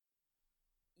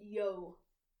Yo,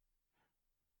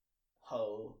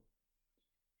 Ho.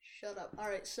 shut up. All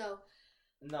right, so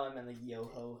No, I meant like yo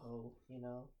ho ho, you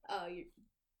know?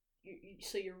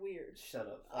 so you're weird. Shut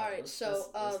up. All right, so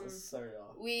let's start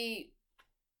off. we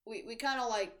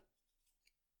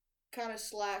kind of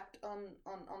slacked on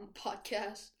the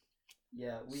podcast.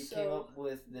 Yeah, we So- came up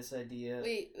with this idea.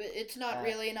 It's not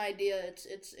really an idea.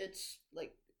 It's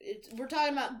like we're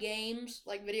talking about games,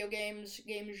 like video games,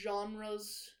 game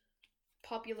genres,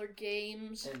 popular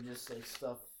games. And just like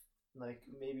stuff, like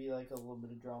maybe like a little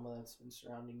bit of drama that's been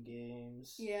surrounding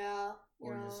games. Yeah,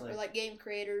 Or just, or like game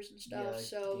creators and stuff. Yeah, like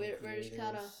So game we're just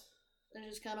kind of creators. that's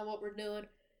just kind of what we're doing.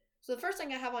 So the first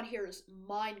thing I have on here is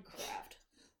Minecraft.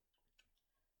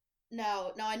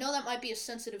 Now I know that might be a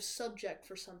sensitive subject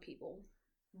for some people,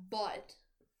 but,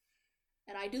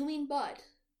 and I do mean but,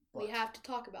 we But. have to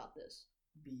talk about this.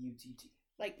 BUTT.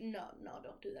 Like, no,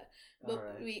 don't do that. But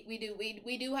Alright.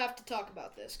 we do have to talk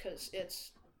about this because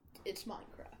it's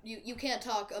Minecraft. You can't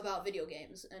talk about video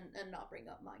games and not bring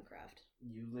up Minecraft.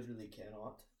 You literally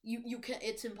cannot. You can.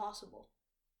 It's impossible.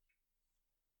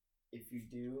 If you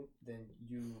do, then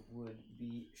you would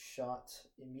be shot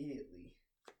immediately.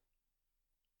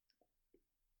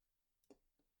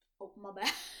 Oh, my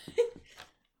bad.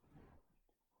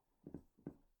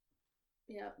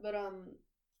 Yeah, but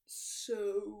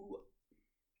so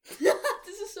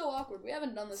this is so awkward. We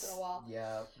haven't done this in a while.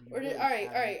 Yeah. you All really right.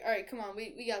 haven't. Come on,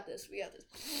 we got this.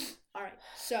 All right,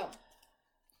 so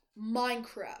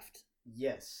Minecraft.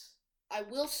 Yes. I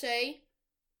will say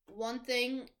one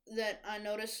thing that I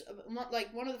notice,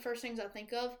 like one of the first things I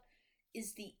think of,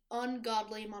 is the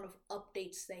ungodly amount of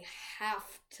updates they have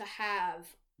to have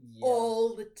Yeah.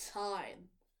 all the time.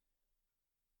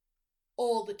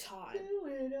 All the time. Do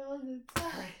it all the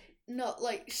time. No,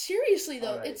 like seriously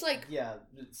though, Alright, it's like yeah,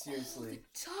 all seriously.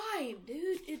 the time,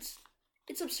 dude.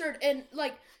 It's absurd, and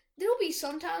like there'll be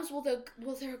sometimes where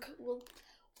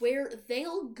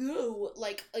they'll go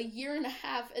like a year and a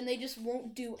half and they just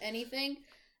won't do anything,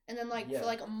 and then like Yeah. for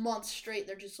like a month straight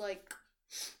they're just like,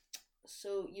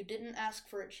 so you didn't ask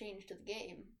for a change to the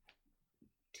game.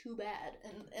 Too bad,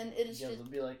 and it is Yeah, just they'll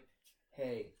be like,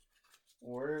 hey,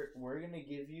 we're gonna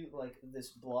give you like this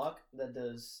block that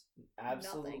does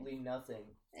absolutely nothing.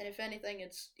 and if anything,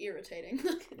 it's irritating.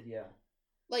 Yeah.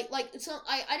 Like so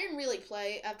I didn't really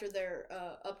play after their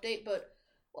update, but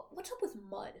what's up with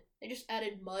mud? They just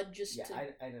added mud just Yeah, to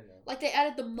I don't know. like they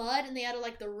added the mud and they added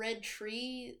like the red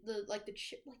tree,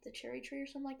 the cherry tree or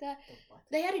something like that. The what?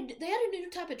 They added a new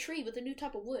type of tree with a new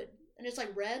type of wood, and it's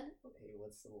like red. Hey,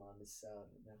 what's the loudest sound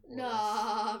in that forest?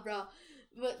 Nah, bro,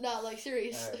 but not like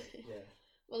serious. Alright, yeah.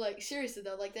 Well, like seriously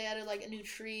though, like they added like a new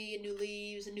tree, and new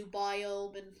leaves, a new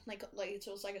biome, and like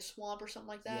so it's like a swamp or something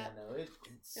like that. Yeah, no,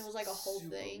 it's It was like a whole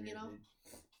super thing, you weird, know? dude.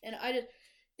 And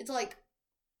it's like,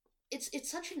 it's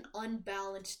such an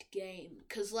unbalanced game,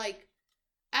 because like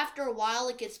after a while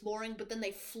it gets boring, but then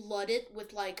they flood it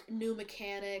with like new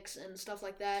mechanics and stuff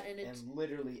like that, and And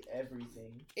literally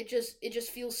everything. it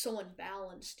just feels so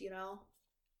unbalanced, you know,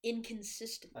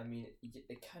 inconsistent. I mean,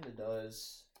 it kind of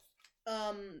does.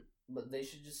 Um, But they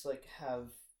should just like have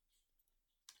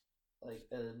like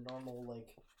a normal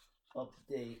like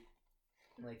update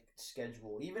like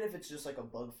schedule, even if it's just like a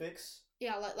bug fix.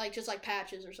 yeah, like just like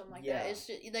patches or something like Yeah. that. It's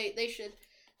just,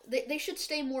 they should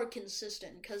stay more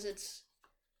consistent, because it's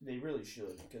They really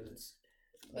should, because it's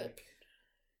But- like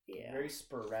yeah. very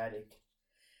sporadic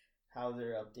how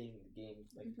they're updating the game,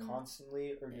 like Mhm.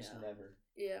 constantly or just Yeah. never.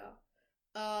 Yeah.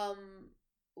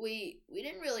 We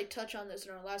didn't really touch on this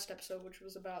in our last episode, which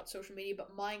was about social media,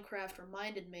 but Minecraft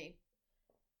reminded me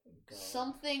God.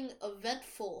 something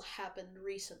eventful happened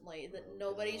recently that Oh,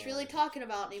 nobody's God. really talking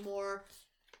about anymore,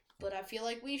 but I feel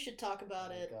like we should talk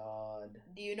about Oh, it. God,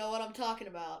 Do you know what I'm talking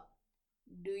about?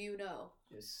 Do you know?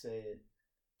 just say it.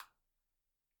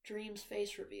 Dream's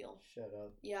face reveal. Shut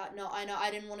up. Yeah, no, I know.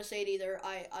 I didn't want to say it either.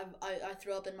 I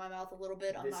threw up in my mouth a little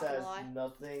bit. I'm This not gonna has lie.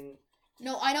 nothing.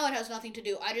 No, I know it has nothing to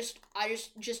do. I just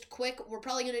quick. We're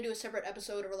probably gonna do a separate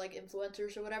episode over like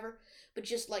influencers or whatever. But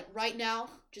just like right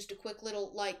now, just a quick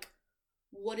little like,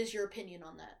 what is your opinion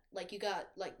on that? Like you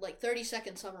got like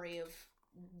 30-second summary of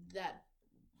that.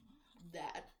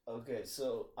 Okay,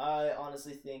 so I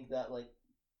honestly think that like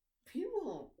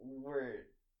people were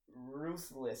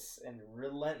ruthless and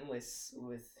relentless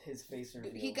with his face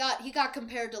reveal. He got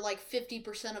compared to like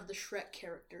 50% of the Shrek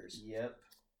characters. Yep.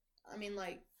 I mean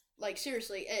like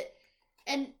seriously it,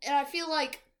 and I feel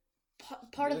like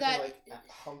part of Looking that. like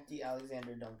Humpty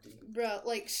Alexander Dumpty. Bro,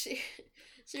 like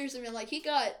seriously, man, like he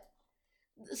got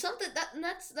something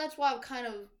that's why I've kind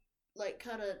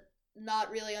of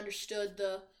not really understood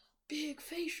the big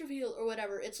face reveal or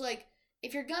whatever. It's like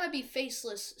if you're gonna be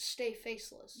faceless, stay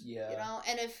faceless. Yeah. You know,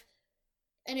 and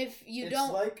if you it's don't,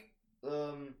 it's like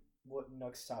what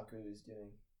Nuxtaku is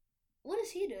doing. What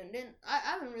is he doing? I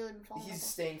haven't really been following. He's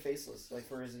staying faceless, like,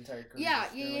 for his entire career.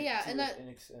 Yeah, and that. An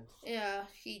extent. Yeah,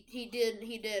 he did,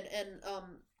 and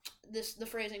the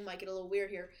phrasing might get a little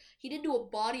weird here. He did do a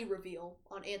body reveal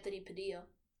on Anthony Padilla,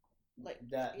 like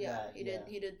that. He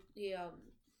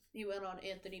went on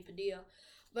Anthony Padilla,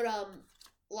 but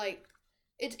like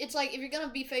it's like if you're gonna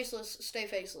be faceless, stay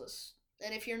faceless,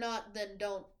 and if you're not, then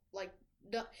don't.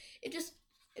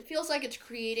 It feels like it's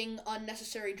creating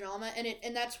unnecessary drama,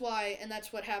 and that's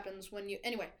what happens when you.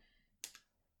 Anyway,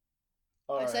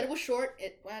 I said it was short.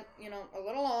 It went, a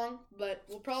little long, but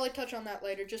we'll probably touch on that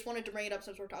later. Just wanted to bring it up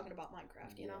since we're talking about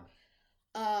Minecraft, you know.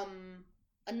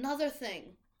 Another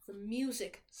thing, the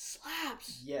music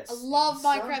slaps. Yes, I love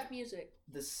Minecraft music.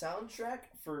 The soundtrack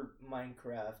for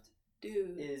Minecraft,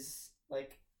 dude, is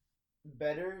like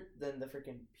better than the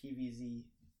freaking PvZ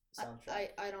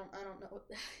soundtrack. I don't know what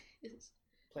that is.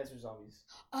 Plants vs Zombies.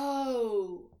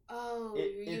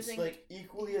 It's like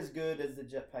equally as good as the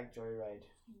Jetpack Joyride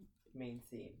main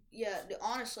theme. Yeah,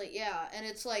 honestly, yeah, and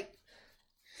it's like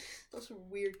those are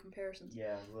weird comparisons.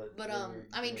 Yeah, but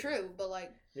I mean, true, but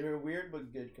like they were weird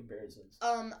but good comparisons.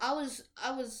 I was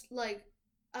like,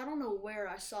 I don't know where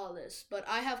I saw this, but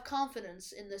I have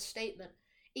confidence in this statement.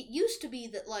 It used to be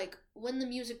that like when the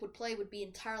music would play would be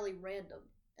entirely random,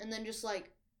 and then just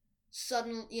like.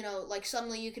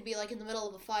 Suddenly you could be like in the middle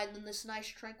of a fight, and then this nice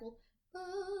tranquil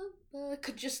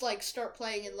could just like start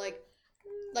playing, and like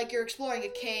you're exploring a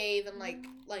cave, and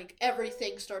like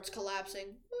everything starts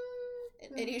collapsing,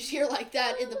 and you just hear like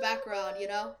that in the background, you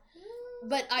know.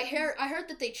 But I heard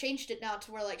that they changed it now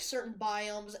to where like certain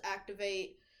biomes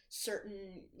activate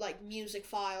certain like music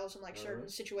files and like certain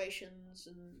situations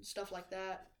and stuff like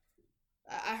that.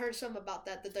 I heard something about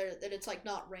that it's like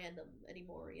not random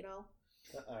anymore, you know.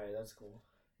 Alright, that's cool.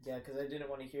 Yeah, because I didn't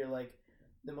want to hear, like,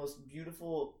 the most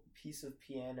beautiful piece of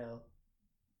piano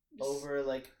over,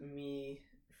 like, me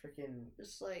freaking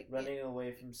just like running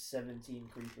away from 17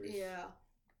 creepers. Yeah.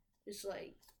 Just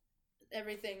like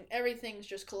everything's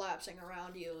just collapsing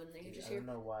around you, and then you just hear. I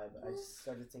don't know why, but I just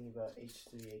started thinking about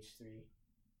H3H3.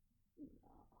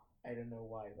 I don't know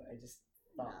why, but I just.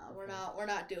 No, we're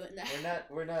not doing that.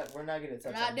 We're not gonna touch.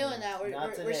 We're not doing that.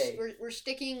 Today. We're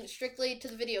sticking strictly to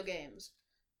the video games.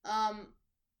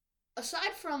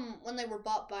 Aside from when they were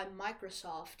bought by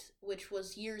Microsoft, which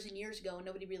was years and years ago, and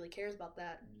nobody really cares about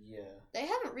that. Yeah. They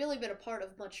haven't really been a part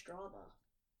of much drama.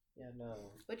 Yeah,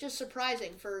 no. Which is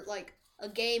surprising for like a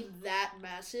game that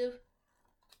massive.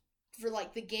 For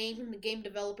like the game and the game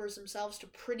developers themselves to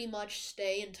pretty much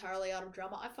stay entirely out of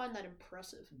drama, I find that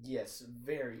impressive. Yes,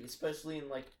 very, especially in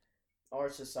like our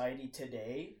society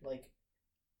today. Like,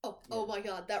 oh my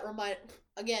god, that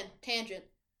again, tangent.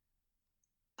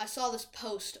 I saw this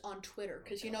post on Twitter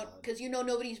because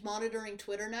nobody's monitoring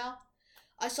Twitter now.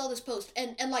 I saw this post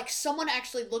and like someone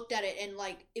actually looked at it and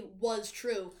like it was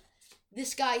true.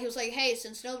 This guy, he was like, "Hey,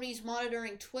 since nobody's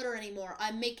monitoring Twitter anymore,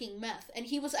 I'm making meth," and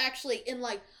he was actually in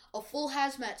like a full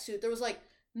hazmat suit. There was like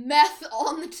meth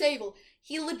on the table.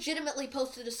 He legitimately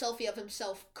posted a selfie of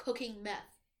himself cooking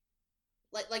meth,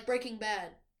 like Breaking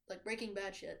Bad,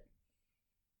 shit.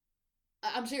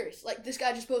 I'm serious. Like this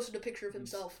guy just posted a picture of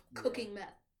himself cooking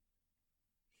meth.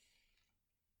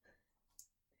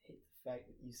 I hate the fact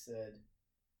that you said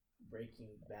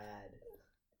Breaking Bad.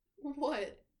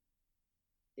 What?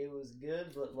 It was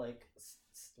good, but like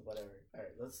whatever. All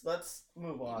right, let's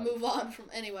move on. Move on from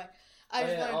anyway.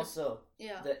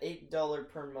 The $8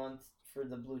 per month for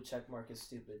the blue check mark is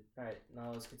stupid. All right,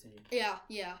 now let's continue. Yeah.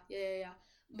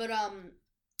 But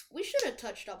we should have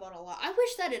touched up on a lot. I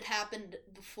wish that had happened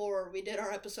before we did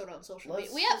our episode on social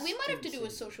media. We might have to do a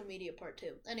social media part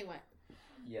 2. Anyway.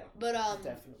 Yeah. But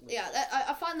definitely. Yeah,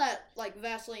 I find that like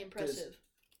vastly impressive.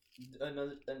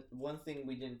 One thing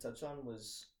we didn't touch on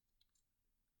was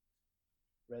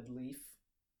Red Leaf,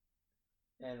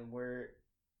 and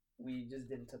we just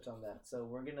didn't touch on that, so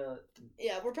we're gonna.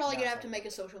 Yeah, we're probably gonna have to make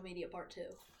a social media part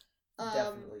 2.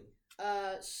 Definitely.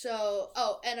 The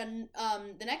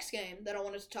next game that I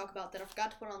wanted to talk about that I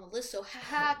forgot to put on the list. So,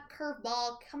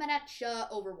 curveball coming at ya,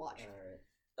 Overwatch. All right.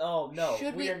 Oh no,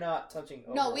 we are not touching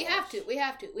Overwatch. No, we have to.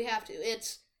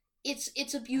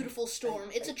 It's a beautiful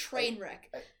storm. It's a train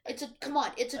wreck. It's a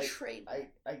train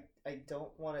wreck. I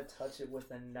don't want to touch it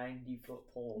with a 90-foot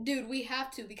pole. Dude, we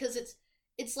have to because it's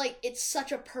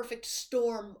such a perfect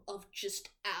storm of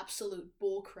just absolute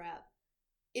bullcrap.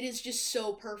 It is just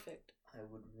so perfect. I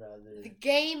would rather the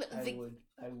game. I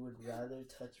would rather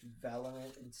touch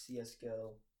Valorant and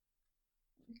CS:GO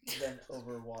than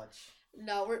Overwatch.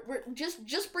 No, we're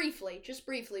just briefly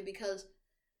because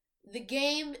the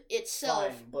game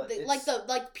itself,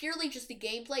 fine, purely just the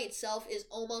gameplay itself is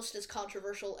almost as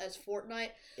controversial as Fortnite,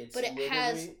 but it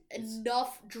has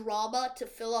enough drama to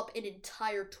fill up an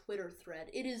entire Twitter thread.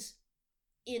 It is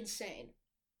insane.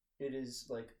 It is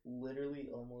like literally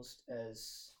almost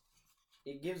as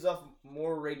it gives off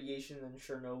more radiation than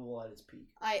Chernobyl at its peak.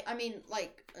 I mean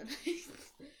like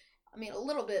I mean a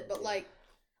little bit, but like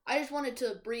I just wanted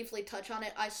to briefly touch on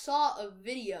it. I saw a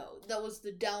video that was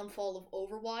the downfall of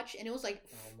Overwatch, and it was like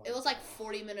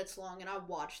 40 minutes long, and I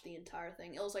watched the entire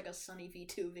thing. It was like a Sunny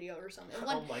V2 video or something.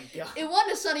 Oh my god! It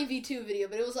wasn't a Sunny V2 video,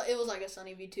 but it was like a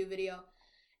Sunny V2 video,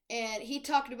 and he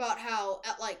talked about how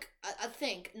at like I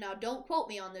think, now don't quote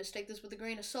me on this, take this with a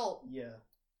grain of salt. Yeah.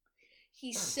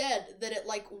 He said that at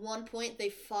like one point they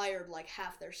fired like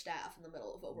half their staff in the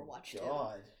middle of Overwatch 2.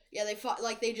 God. Yeah,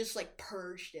 they just like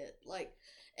purged it like.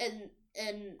 And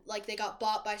like they got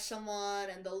bought by someone,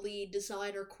 and the lead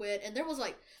designer quit, and there was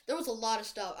a lot of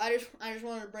stuff. I just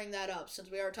wanted to bring that up since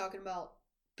we are talking about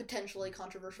potentially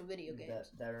controversial video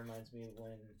games. That reminds me of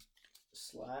when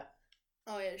Schlatt.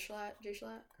 Oh yeah, Jay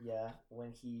Schlatt. Yeah,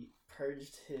 when he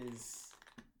purged his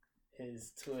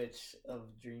Twitch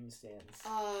of Dream Stands.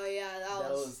 Oh yeah, that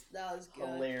was good.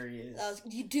 Hilarious.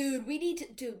 Dude, we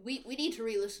need to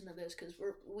re-listen to this because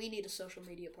we need a social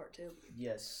media part too.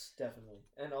 Yes, definitely.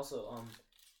 And also,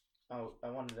 I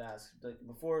wanted to ask, like,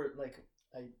 before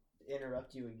I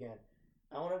interrupt you again,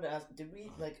 I wanted to ask, did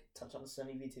we touch on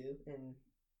Sunny V2 in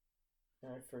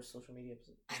our first social media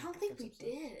episode? I don't think we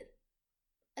did.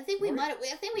 I think we might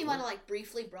have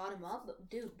briefly brought him up, but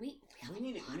dude, we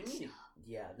need to.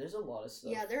 Yeah, there's a lot of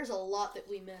stuff. Yeah, there's a lot that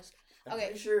we missed. I'm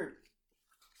pretty sure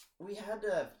we had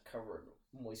to have covered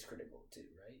Moist Critical too,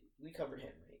 right? We covered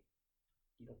him, right?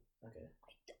 You don't? Okay.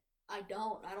 I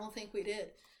don't think we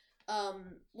did.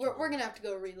 We're gonna have to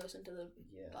go re-listen to the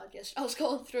podcast. I was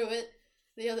going through it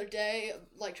the other day,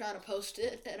 like trying to post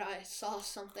it, and I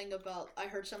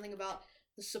heard something about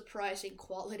the surprising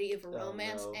quality of a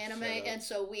romance anime, and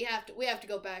so we have to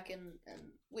go back and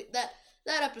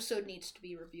that episode needs to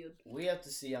be reviewed. We have to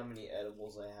see how many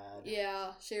edibles I had.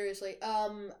 Yeah, seriously.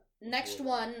 Next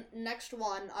one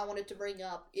I wanted to bring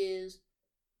up is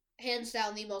hands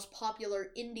down the most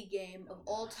popular indie game of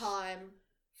all time,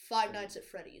 Five Nights at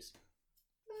Freddy's.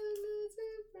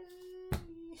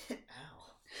 Ow.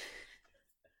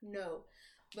 No,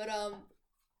 but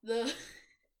the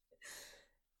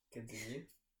continue.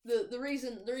 The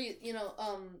reason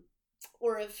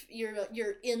or if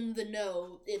you're in the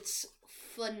know, it's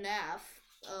FNAF.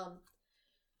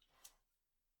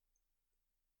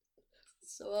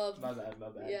 My bad.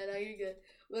 Yeah, no, you're good.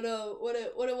 But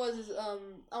what it was is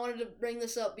I wanted to bring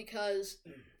this up because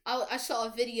I saw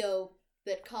a video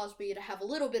that caused me to have a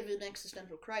little bit of an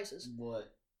existential crisis.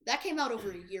 What? That came out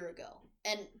over a year ago,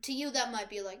 and to you that might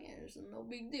be like, it's no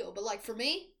big deal, but like for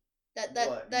me, that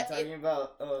you're talking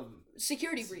about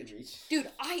security breach, dude.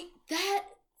 That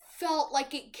felt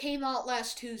like it came out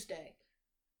last Tuesday.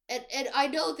 And I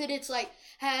know that it's like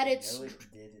had its. No,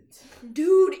 it didn't.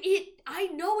 Dude, I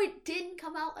know it didn't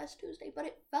come out last Tuesday, but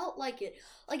it felt like it.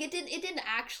 Like it didn't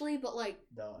actually, but like.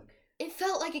 Dog. It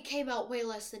felt like it came out way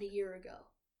less than a year ago.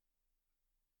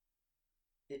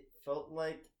 It felt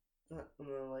like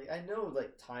I know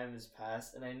time has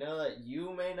passed, and I know that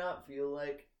you may not feel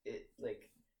like it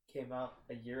came out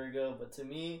a year ago, but to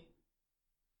me,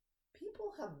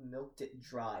 people have milked it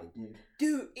dry, dude.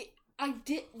 Dude, I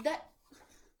did that.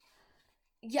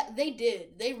 Yeah, they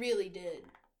did. They really did.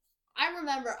 I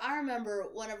remember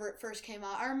whenever it first came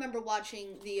out. I remember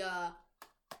watching the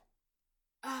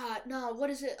what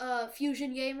is it?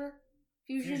 Fusion Gamer?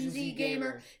 Fusion Z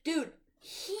Gamer. Dude,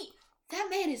 that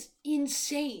man is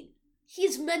insane. He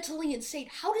is mentally insane.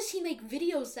 How does he make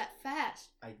videos that fast?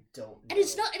 I don't know. And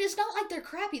it's not like they're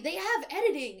crappy. They have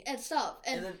editing and stuff.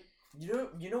 And then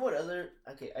you know what other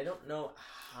I don't know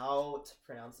how to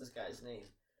pronounce this guy's name.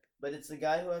 But it's the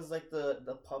guy who has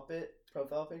the puppet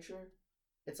profile picture.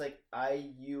 It's like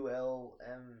IULMX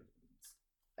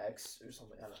or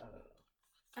something. I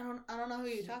don't know. I don't know who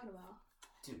you're talking about.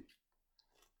 Dude,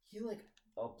 he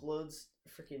uploads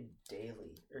freaking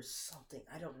daily or something.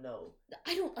 I don't know.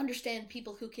 I don't understand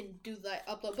people who can do that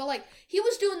upload. But he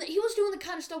was doing the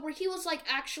kind of stuff where he was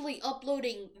actually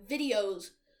uploading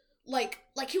videos. Like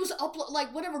he was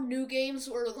whatever new games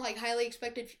or highly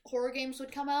expected horror games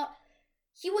would come out.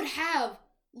 He would have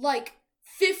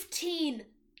 15,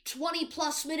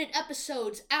 20+ minute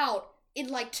episodes out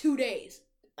in 2 days.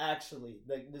 Actually,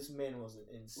 this man was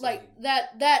insane.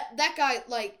 That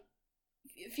guy,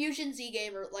 Fusion Z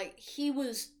Gamer, he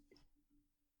was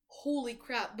holy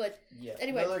crap. But Yeah.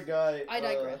 anyway, Another guy. I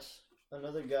digress.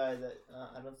 Another guy that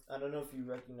I don't know if you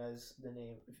recognize the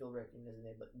name, if you'll recognize the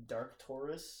name, but Dark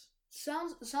Taurus.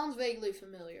 Sounds vaguely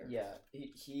familiar. Yeah,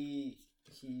 he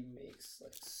makes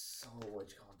like so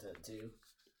much content too.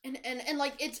 And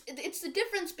like it's the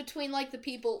difference between like the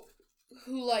people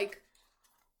who like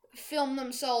film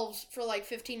themselves for like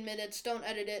 15 minutes, don't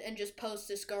edit it, and just post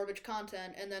this garbage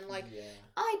content, and then like, Yeah.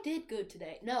 I did good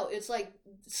today. No, it's like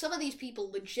some of these people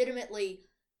legitimately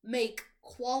make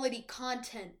quality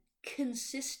content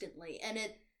consistently, and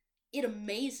it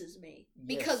amazes me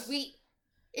because Yes.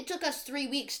 it took us 3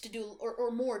 weeks to do or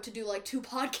more to do like 2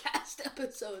 podcast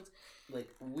episodes. Like,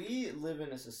 we live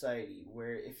in a society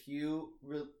where if you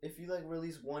like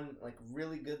release one like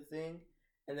really good thing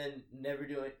and then never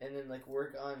do it, and then like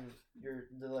work on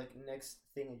the like next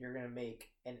thing that you're gonna make,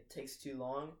 and it takes too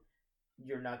long,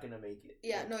 you're not gonna make it.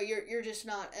 Yeah, Like, no, you're just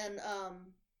not. And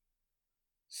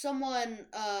someone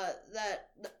that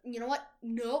you know what?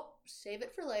 Nope, save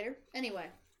it for later. Anyway,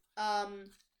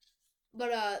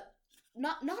 but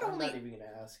not I'm only not even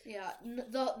gonna ask. yeah,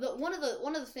 the one of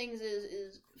the things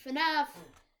is FNAF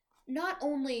not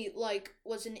only like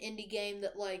was an indie game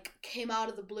that like came out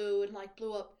of the blue and like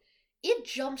blew up, it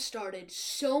jump started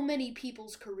so many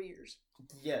people's careers.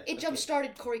 Yeah. It jump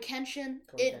started Corey Kenshin.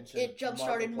 Kenshin, It jump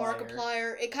started Markiplier.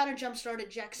 Markiplier. It kind of jump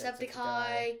started Jacksepticeye.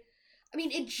 Jacksepticeye. I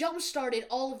mean, it jump started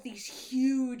all of these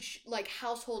huge like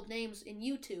household names in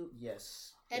YouTube.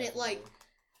 Yes. And it like definitely.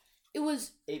 it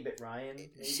was 8-Bit Ryan.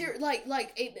 Maybe?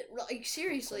 like 8-bit, like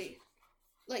seriously,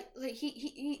 like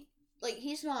he like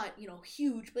he's not, you know,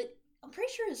 huge, but I'm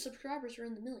pretty sure his subscribers are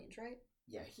in the millions, right?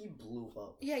 Yeah, he blew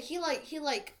up. Yeah,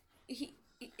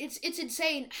 it's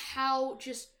insane how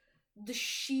just the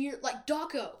sheer like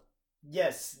Dawko.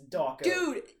 Yes, Dawko.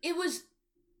 Dude, it was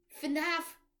FNAF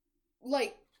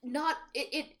like not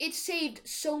it saved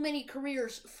so many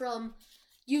careers from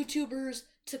YouTubers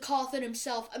to Cawthon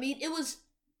himself. I mean, it was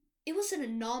an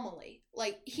anomaly.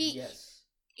 Like Yes.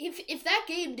 if that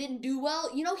game didn't do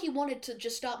well, you know, he wanted to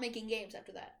just stop making games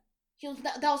after that.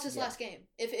 That was his last game.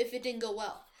 If it didn't go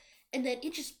well, and then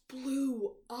it just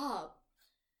blew up,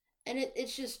 and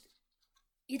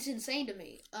it's insane to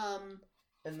me.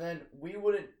 And then we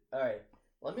wouldn't. All right,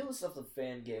 let me list off the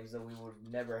fan games that we would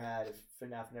have never had if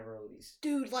FNAF never released.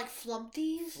 Dude, like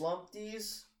Flumpties,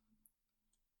 Flumpties,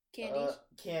 Candies.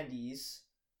 Candies,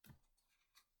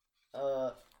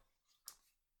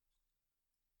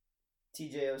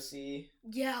 TJOC,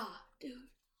 Yeah, dude.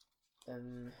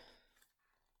 and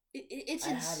It's I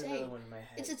had insane. another one in my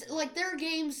head. It's like there are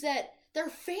games they're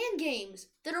fan games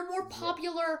that are more Yeah.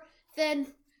 popular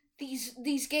than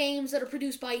these games that are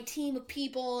produced by a team of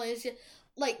people. And it's just,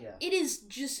 like it is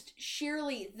just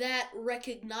sheerly that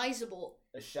recognizable.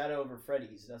 A Shadow Over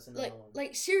Freddy's. That's another one.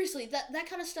 Like seriously, that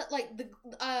kind of stuff. Like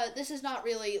this is not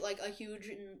really like a huge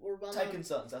or well known. Tycoon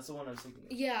Sons. That's the one I was thinking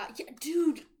of. Yeah,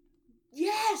 dude.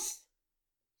 Yes.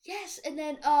 And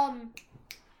then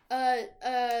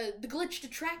the Glitched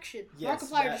Attraction. Yes,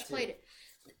 Markiplier that just too. played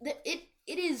it.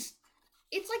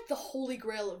 It's like the holy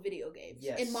grail of video games,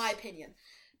 Yes. in my opinion,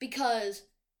 because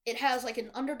it has like an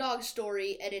underdog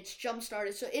story and it's jump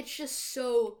started. So it's just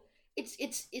so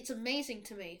it's amazing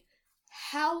to me.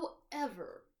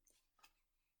 However,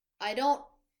 I don't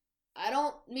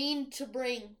mean to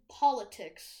bring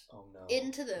politics Oh no.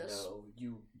 into this. No,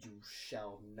 you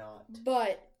shall not.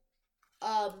 But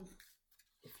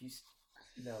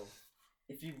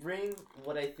If you bring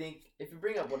what I think, if you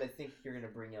bring up what I think you're gonna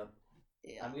bring up,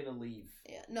 yeah. I'm gonna leave.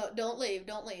 Yeah, no, don't leave.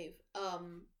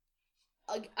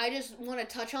 I just want to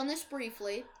touch on this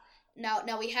briefly.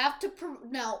 Now we have to.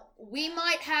 Now we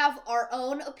might have our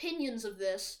own opinions of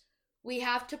this. We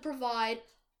have to provide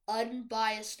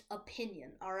unbiased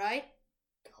opinion. All right.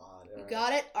 God. You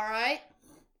got it. All right.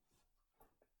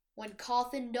 When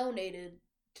Cawthon donated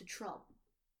to Trump,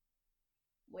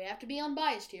 we have to be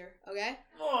unbiased here. Okay.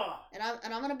 And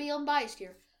I'm gonna be unbiased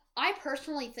here. I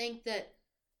personally think that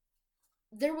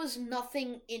there was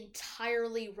nothing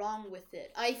entirely wrong with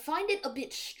it. I find it a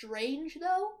bit strange,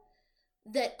 though,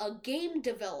 that a game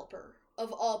developer,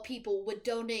 of all people, would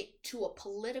donate to a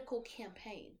political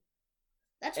campaign.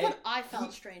 That's what I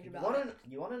found strange about it.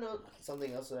 You want to know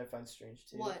something else that I find strange,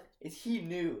 too? What? Is he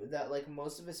knew that, like,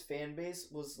 most of his fan base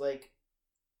was, like,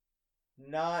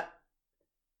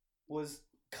 was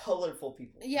colorful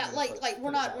people. Yeah,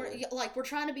 We're we're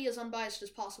trying to be as unbiased as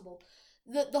possible.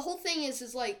 The whole thing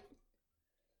is like,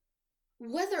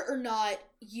 whether or not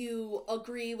you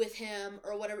agree with him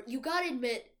or whatever, you gotta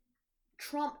admit,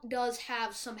 Trump does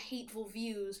have some hateful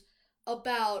views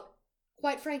about,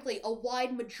 quite frankly, a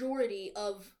wide majority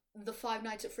of the Five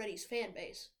Nights at Freddy's fan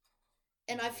base.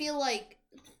 and I feel like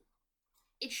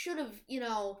it should have,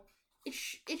 it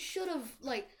should have,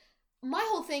 like, my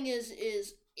whole thing is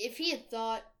if he had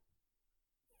thought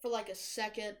for like a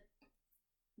second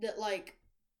that like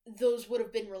those would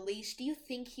have been released, do you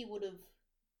think he would have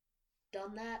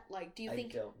done that? Like, do you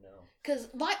think? I don't know. Because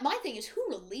my thing is, who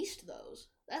released those?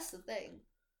 That's the thing.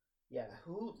 Yeah,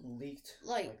 who leaked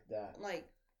like that? Like,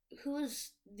 who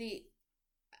is the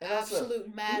And also,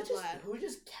 absolute mad lad? Who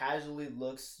just casually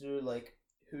looks through like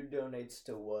who donates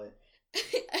to what?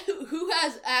 Who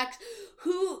has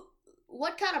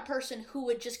what kind of person who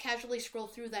would just casually scroll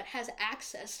through that has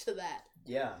access to that?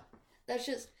 Yeah. That's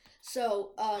just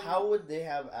so. How would they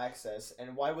have access,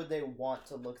 and why would they want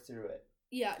to look through it?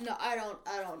 Yeah, no, I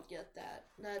don't get that.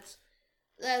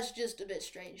 That's just a bit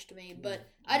strange to me. But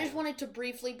I just wanted to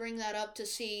briefly bring that up to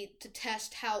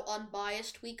test how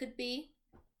unbiased we could be.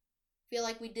 Feel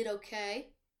like we did okay.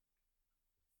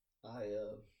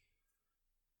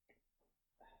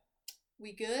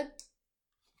 We good?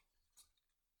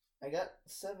 I got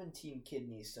 17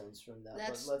 kidney stones from that,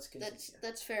 but let's continue.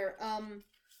 That's fair.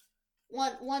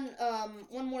 One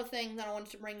more thing that I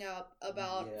wanted to bring up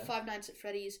about Five Nights at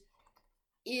Freddy's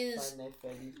is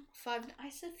I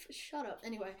said shut up.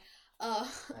 Anyway, I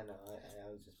know. I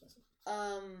was just messing.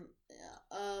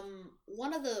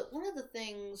 One of the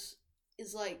things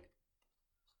is like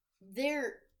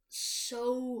there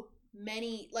so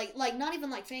many like not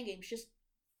even like fan games, just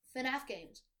FNAF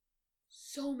games.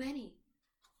 So many.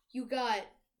 You got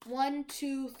 1,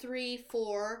 2, 3,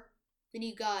 4. Then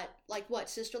you got like what,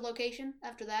 Sister Location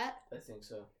after that? I think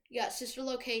so. You got Sister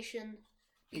Location.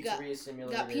 Pizzeria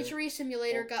Simulator. Got Pizzeria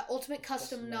Simulator. Got Ultimate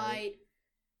Custom Night.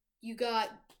 You got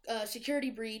Security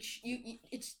Breach.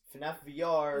 It's FNAF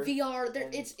VR. VR. There,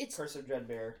 it's Curse of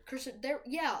Dreadbear. There,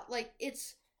 yeah, like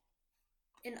it's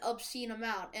an obscene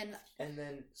amount, and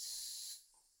then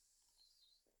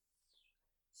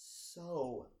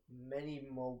so many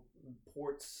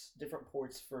ports, different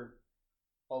ports for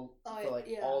all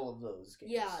of those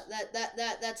games. Yeah,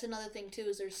 that's another thing too.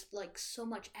 Is there's like so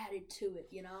much added to it,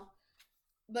 you know.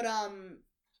 But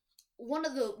one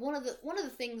of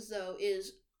the things though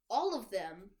is all of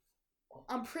them.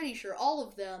 I'm pretty sure all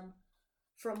of them,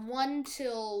 from 1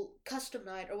 till Custom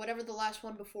Night or whatever the last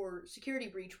one before Security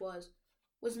Breach was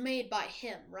made by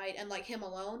him, right? And like him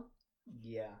alone.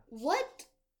 Yeah. What?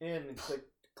 And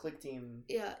Click Team.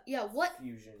 Yeah. What?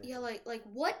 Fusion. Yeah, like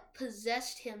what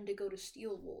possessed him to go to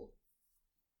Steel Wool?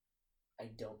 I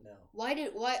don't know.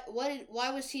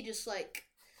 Why was he just like?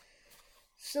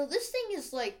 So this thing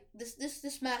is like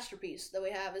this masterpiece that we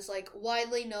have is like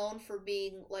widely known for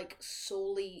being like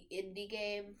solely indie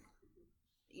game.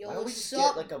 Why don't we just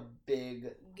get like a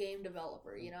big game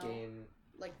developer, you know, game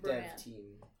like brand. Dev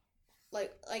team.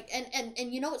 Like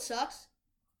and you know what sucks?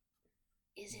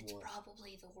 Is it's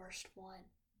probably the worst one.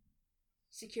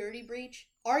 Security Breach,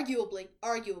 arguably,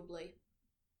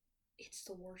 it's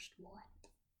the worst one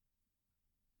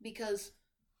because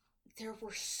there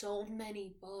were so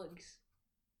many bugs.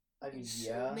 I mean,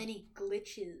 so many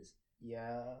glitches.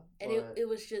 Yeah, and it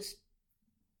was just.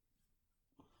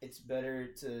 It's better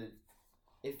to,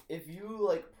 if you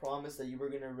like promise that you were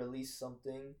gonna release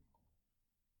something,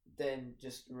 then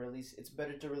just release. It's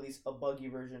better to release a buggy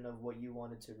version of what you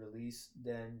wanted to release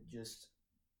than just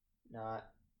not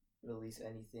release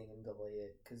anything and delay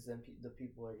it, because then the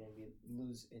people are gonna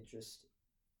lose interest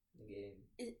in the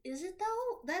game. Is it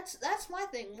though? That's my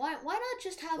thing. Why not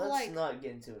just have Let's not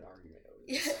get into an argument over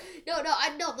this. No.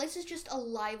 I know this is just a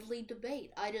lively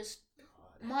debate. I just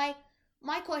my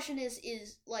question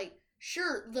is like,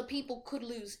 sure, the people could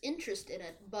lose interest in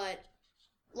it, but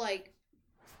like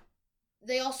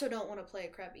they also don't want to play a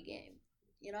crappy game,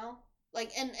 you know?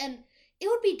 Like and it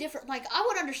would be different. Like I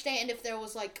would understand if there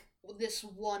was like this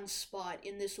one spot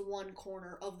in this one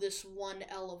corner of this one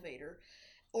elevator,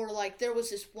 or like there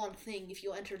was this one thing if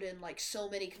you entered in like so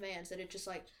many commands that it just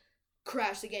like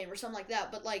crashed the game or something like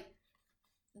that. But like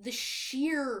the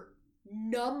sheer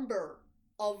number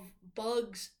of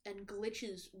bugs and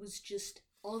glitches was just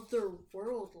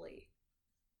otherworldly.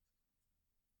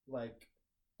 Like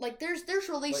there's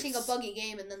releasing a buggy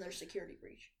game, and then there's Security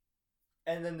Breach,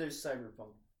 and then there's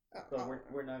Cyberpunk. But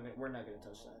we're not gonna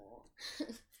touch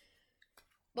that.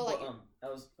 But like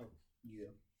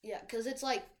yeah, because it's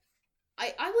like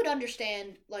I would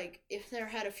understand like if there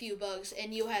had a few bugs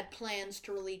and you had plans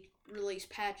to release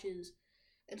patches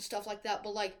and stuff like that,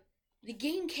 but like the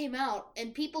game came out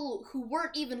and people who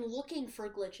weren't even looking for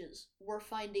glitches were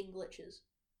finding glitches,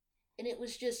 and it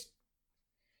was just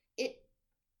it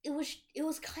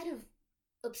was kind of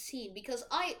obscene, because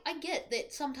I get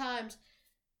that sometimes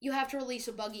you have to release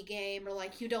a buggy game, or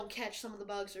like you don't catch some of the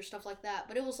bugs or stuff like that.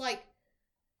 But it was like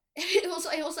it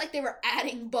was like they were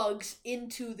adding bugs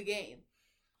into the game.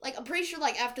 Like, I'm pretty sure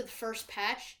like after the first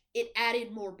patch, it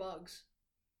added more bugs.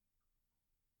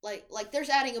 Like there's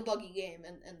adding a buggy game,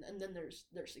 and then there's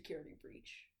security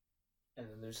breach. And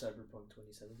then there's Cyberpunk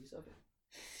 2077.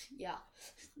 Yeah,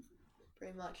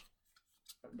 pretty much.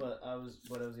 But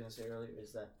what I was gonna say earlier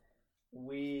is that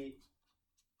we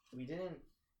didn't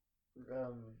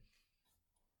are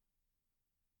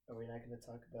we not gonna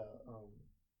talk about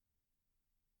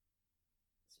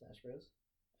Smash Bros?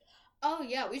 Oh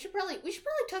yeah, we should probably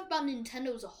talk about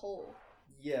Nintendo as a whole.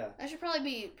 Yeah. That should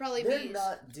probably They're be.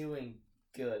 not doing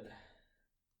good.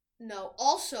 No.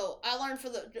 Also, I learned for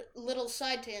the little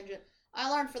side tangent. I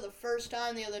learned for the first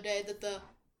time the other day that the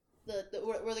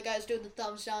where the guy's doing the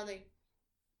thumbs down,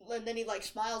 and then he like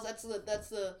smiles. That's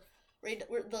the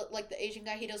like the Asian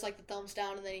guy. He does like the thumbs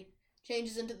down, and then he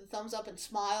changes into the thumbs up and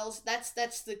smiles. That's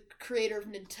the creator of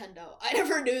Nintendo. I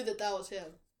never knew that was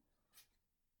him.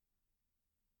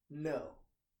 No.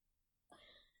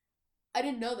 I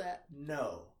didn't know that.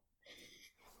 No.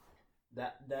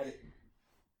 That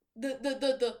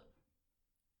The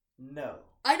No.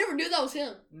 I never knew that was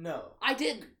him. No. I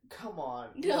didn't. Come on.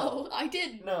 No, I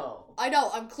didn't. No. I know,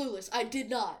 I'm clueless. I did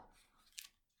not.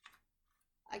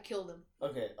 I killed him.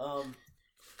 Okay,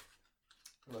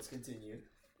 let's continue.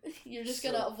 You're just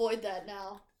gonna avoid that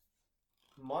now.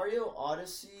 Mario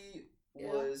Odyssey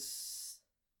was...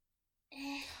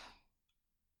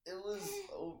 It was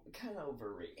kind of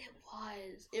overrated. It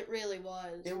was. It really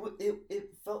was.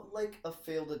 It felt like a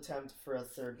failed attempt for a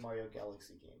third Mario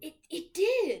Galaxy game. It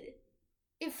did.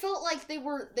 It felt like they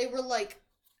were like...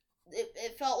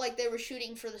 It felt like they were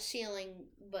shooting for the ceiling,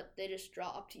 but they just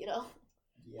dropped, you know?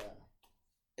 Yeah.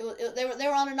 They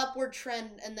were on an upward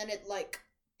trend, and then it like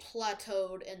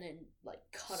plateaued, and then like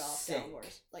cut off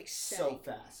downwards, like so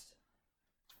fast.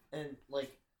 And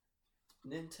like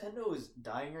Nintendo is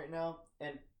dying right now,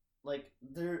 and like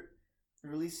they're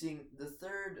releasing the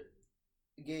third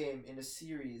game in a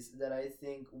series that I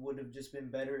think would have just been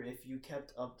better if you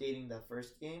kept updating the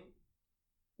first game,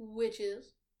 which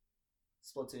is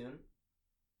Splatoon.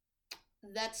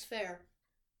 That's fair.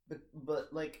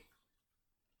 But like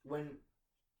when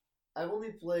I've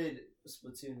only played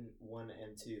Splatoon 1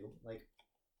 and 2, like,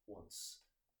 once.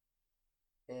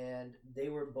 And they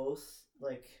were both,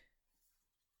 like...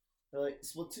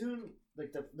 Splatoon...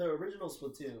 Like, the original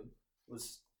Splatoon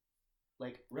was,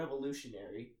 like,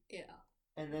 revolutionary. Yeah.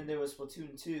 And then there was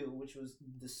Splatoon 2, which was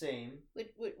the same.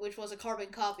 Which was a carbon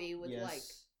copy with,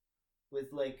 yes.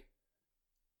 With, like...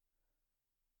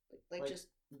 Like just...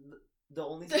 The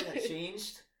only thing that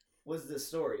changed was the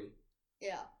story.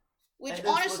 Yeah. Which,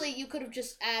 honestly, you could have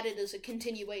just added as a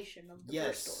continuation of the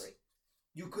first story.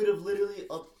 You could have literally,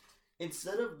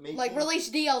 instead of making... Like, release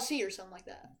DLC or something like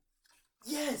that.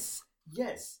 Yes!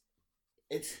 Yes!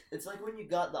 It's like when you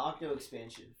got the Octo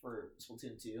expansion for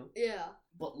Splatoon 2. Yeah.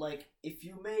 But, like, if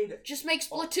you made... Just make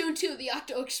Splatoon 2 the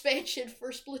Octo expansion for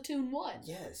Splatoon 1.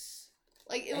 Yes.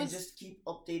 Like, and just keep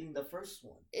updating the first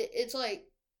one. It's like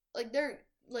there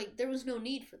was no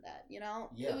need for that, you know?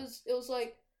 Yeah. It was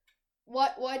like...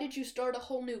 Why did you start a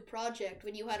whole new project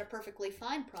when you had a perfectly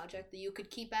fine project that you could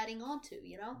keep adding on to,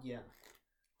 you know? Yeah.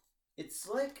 It's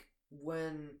like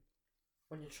when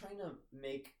you're trying to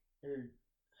make...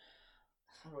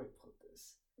 how do I put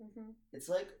this? Mm-hmm. It's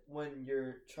like when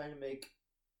you're trying to make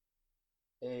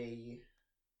when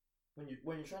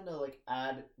you're trying to like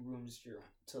add rooms to your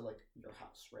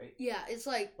house, right? Yeah, it's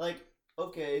like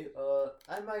okay,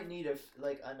 I might need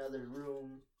another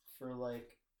room for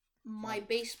like my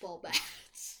baseball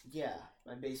bats. Yeah,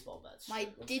 my baseball bats. My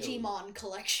Digimon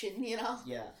collection, you know?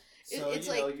 Yeah. So,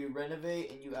 you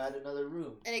renovate and you add another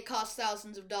room. And it costs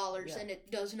thousands of dollars, and it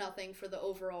does nothing for the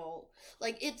overall...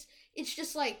 Like, it's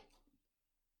just like...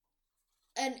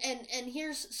 And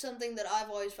here's something that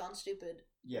I've always found stupid.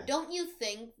 Yeah. Don't you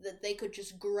think that they could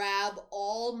just grab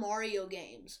all Mario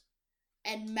games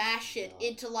and mash it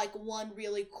into, like, one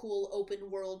really cool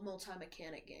open-world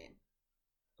multi-mechanic game?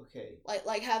 Okay.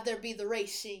 Like have there be the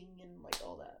racing and like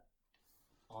all that.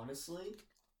 Honestly?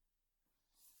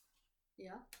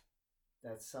 Yeah.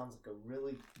 That sounds like a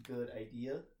really good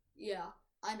idea. Yeah,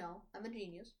 I know. I'm a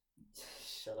genius.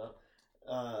 Shut up.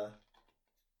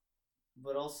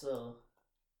 But also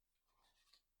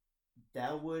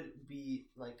that would be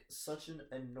like such an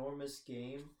enormous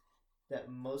game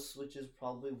that most Switches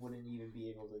probably wouldn't even be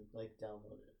able to like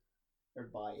download it or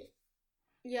buy it.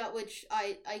 Yeah, which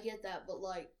I get that, but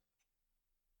like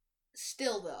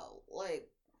still though, like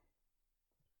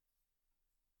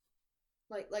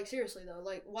seriously though,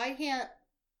 like why can't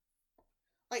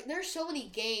like there's so many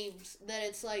games that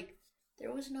it's like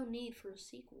there was no need for a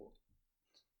sequel.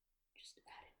 Just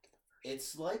add it to the first.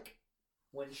 It's like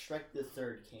when Shrek the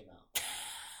Third came out.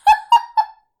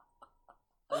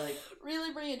 Like,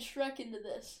 really bringing Shrek into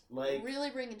this. Like, really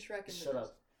bringing Shrek into shut this.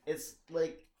 up. It's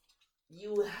like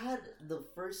you had the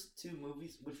first two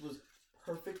movies, which was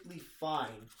perfectly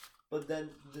fine, but then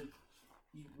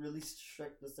you released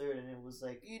Shrek the Third, and it was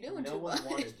like You're doing no too one much.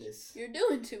 wanted this. You're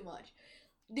doing too much,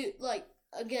 dude. Like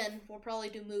again, we'll probably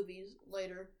do movies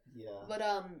later. Yeah. But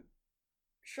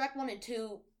Shrek 1 and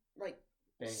 2, like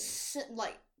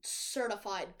like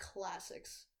certified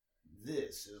classics.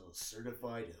 This is a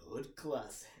certified hood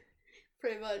classic.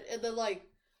 Pretty much, and then like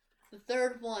the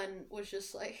third one was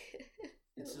just like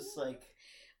It's just like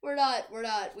we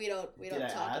don't Did I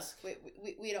talk ask?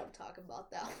 we don't talk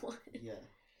about that one. Yeah.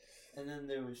 And then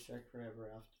there was Shrek Forever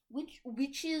After.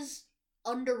 Which is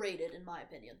underrated in my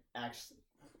opinion. Actually,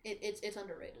 It's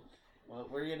underrated. well,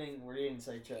 we're getting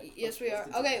sidetracked. Yes, we are.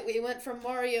 Let's Okay, we went from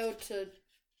Mario to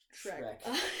Shrek.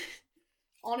 Shrek.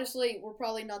 Honestly, we're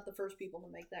probably not the first people to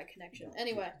make that connection. No,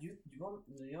 Anyway, you want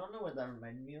to know what that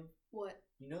reminded me of? what?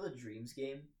 You know the Dreams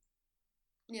game?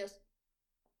 Yes.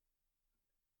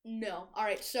 No. All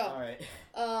right. So, All right.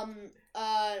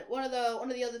 one of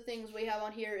the other things we have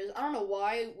on here is I don't know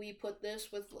why we put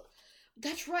this with.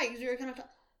 That's right. 'Cause we were kind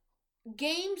of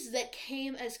games that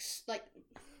came as like,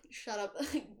 shut up.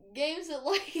 Games that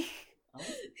like.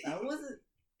 I wasn't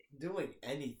doing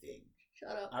anything. Shut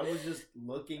up. I was just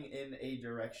looking in a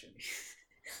direction.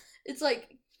 It's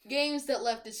like games that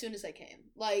left as soon as they came.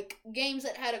 Like games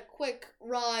that had a quick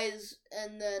rise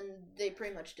and then they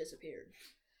pretty much disappeared.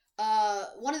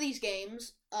 One of these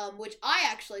games, which I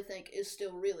actually think is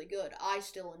still really good. I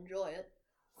still enjoy it.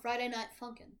 Friday Night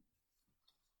Funkin'.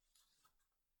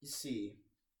 You see,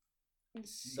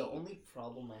 the only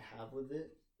problem I have with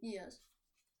it Yes.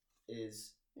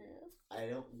 is Yes. I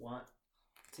don't want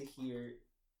to hear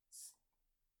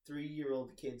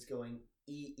 3-year-old kids going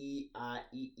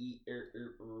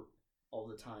all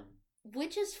the time.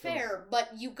 Which is fair, but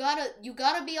you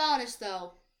gotta be honest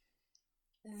though.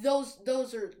 Those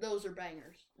are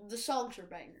bangers. The songs are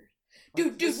bangers.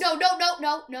 Dude,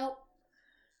 no.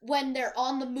 When they're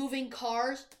on the moving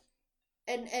cars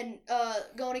and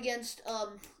going against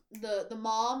the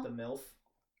mom. The MILF.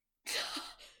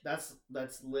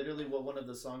 That's literally what one of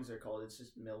the songs are called. It's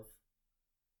just MILF.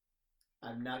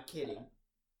 I'm not kidding.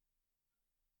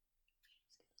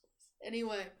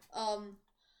 Anyway,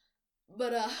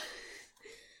 but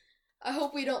I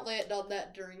hope we don't land on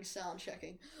that during sound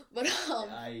checking. But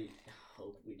I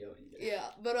hope we don't either. yeah,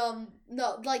 but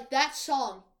no, like that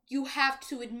song, you have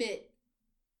to admit,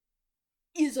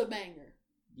 is a banger.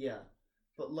 Yeah,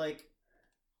 but like,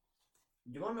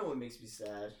 you wanna know what makes me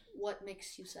sad? What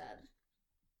makes you sad?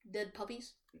 Dead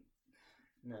puppies?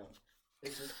 No,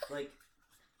 it's just like,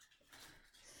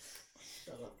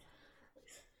 shut up.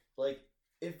 Like,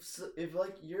 if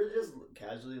like you're just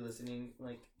casually listening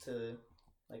like to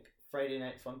like Friday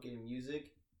Night Funkin'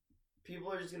 music,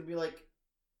 people are just gonna be like,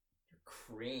 "You're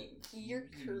cringe." You're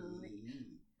cringe.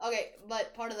 Okay,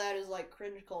 but part of that is like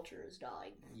cringe culture is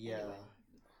dying. Yeah, Anyway.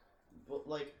 but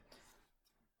like,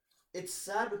 it's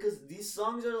sad because these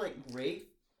songs are like great,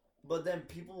 but then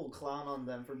people will clown on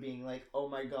them for being like, "Oh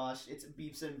my gosh, it's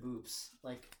beeps and boops."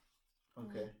 Like,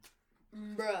 okay,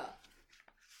 Bruh.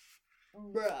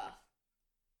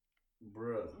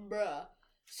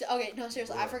 So, okay, no,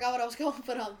 seriously, I Bruh. forgot what I was going,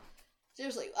 but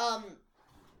seriously,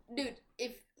 dude,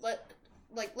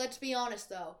 let's be honest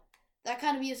though, that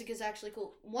kind of music is actually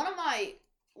cool. One of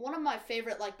my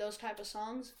favorite like those type of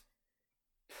songs,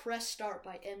 "Press Start"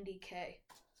 by MDK,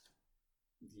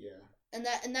 yeah. and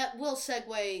that will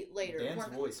segue later. Dan's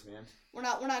voice, man. We're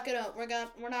not gonna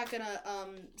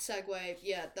segue.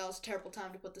 Yeah, that was a terrible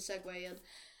time to put the segue in.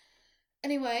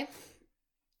 Anyway,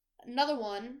 another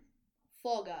one,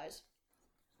 Fall Guys.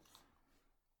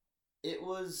 It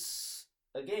was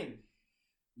a game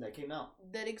that came out,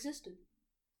 That existed.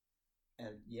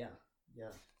 and yeah.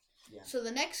 So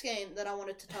the next game that I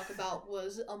wanted to talk about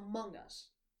was Among Us.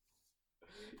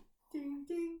 Ding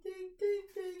ding ding ding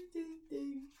ding ding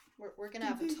ding. We're gonna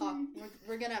have a talk.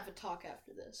 We're gonna have a talk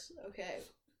after this. Okay.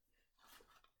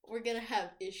 We're gonna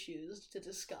have issues to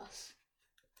discuss.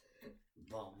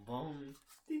 Boom boom.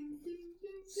 Ding ding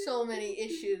ding. So many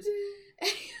issues.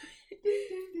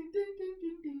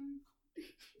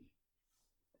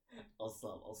 I'll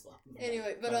stop.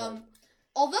 Anyway, but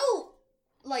although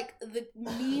like the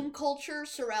meme culture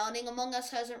surrounding Among Us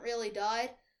hasn't really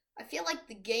died, I feel like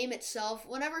the game itself,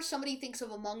 whenever somebody thinks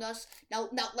of Among Us, now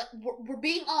we're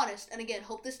being honest, and again,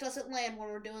 hope this doesn't land when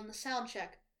we're doing the sound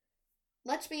check.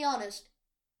 Let's be honest,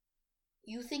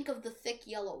 you think of the thick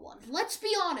yellow one. Let's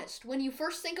be honest. When you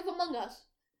first think of Among Us,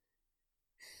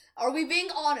 are we being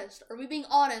honest? Are we being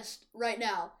honest right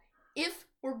now? If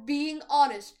we're being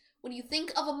honest, when you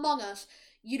think of Among Us,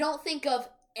 you don't think of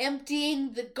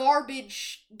emptying the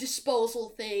garbage disposal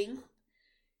thing.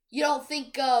 You don't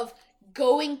think of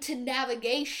going to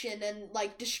navigation and,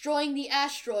 like, destroying the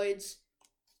asteroids.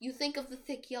 You think of the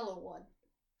thick yellow one.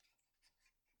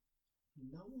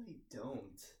 No, I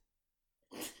don't.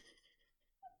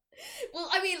 Well,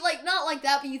 I mean, like, not like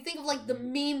that, but you think of, like, the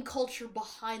meme culture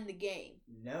behind the game.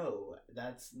 No,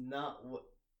 that's not what...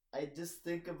 I just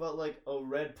think about, like, a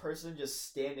red person just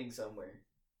standing somewhere.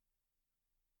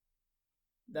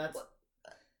 That's... What?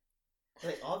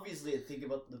 Like, obviously I think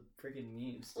about the freaking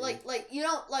memes, dude. Like, you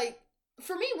know, like,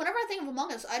 for me, whenever I think of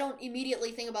Among Us, I don't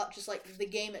immediately think about just, like, the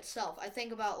game itself. I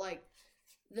think about, like,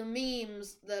 the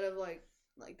memes that have, like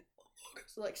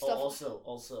stuff. Oh,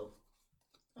 also,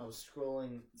 I was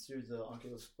scrolling through the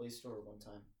Oculus Play Store one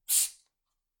time.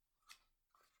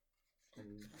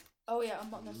 And Oh yeah,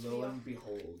 Among Us lo VR. and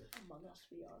behold, Among Us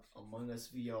VR. Among Us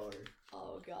VR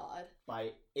Oh god.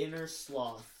 by Inner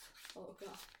Sloth. Oh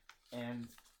god. And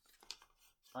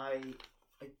I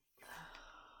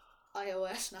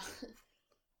iOS now.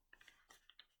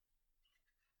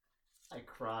 I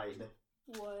cried.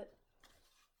 What?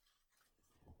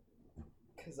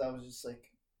 Because I was just like,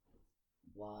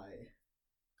 why?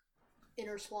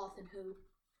 Inner Sloth and who?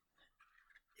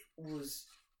 It was,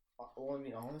 well, I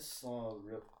mean, I only saw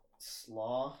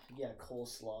Slaw. Yeah,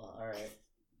 coleslaw. Alright.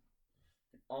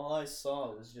 All I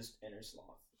saw was just Inner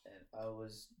Sloth, and I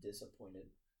was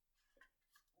disappointed.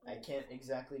 I can't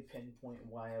exactly pinpoint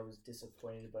why I was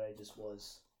disappointed, but I just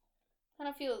was. Kind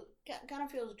of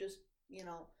feels just, you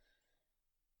know.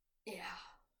 Yeah.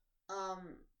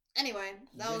 Anyway,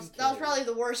 that was probably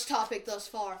the worst topic thus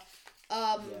far.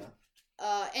 Yeah.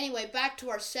 Anyway, back to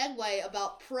our segue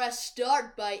about Press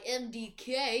Start by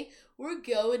MDK. We're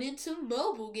going into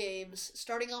mobile games,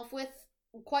 starting off with,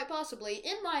 quite possibly,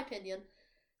 in my opinion,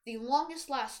 the longest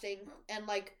lasting and,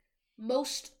 like,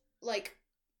 most, like,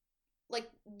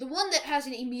 the one that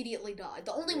hasn't immediately died.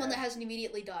 The only one that hasn't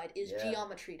immediately died is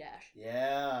Geometry Dash.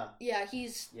 Yeah. Yeah,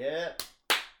 he's... Yeah.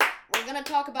 We're gonna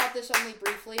talk about this only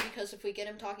briefly, because if we get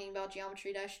him talking about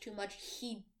Geometry Dash too much,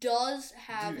 he does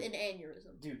have an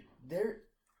aneurysm. Dude,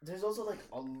 there's also, like,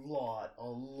 a lot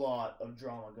of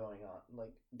drama going on.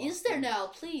 Like, is there now?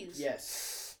 Please.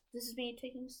 Yes. This is me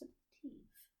taking some tea.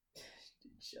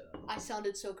 Dude, shut up. I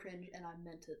sounded so cringe, and I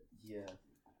meant it. Yeah.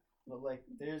 But, like,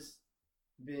 there's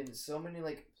been so many,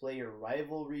 like, player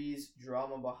rivalries,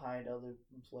 drama behind other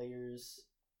players.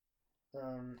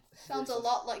 Sounds a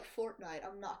lot like Fortnite,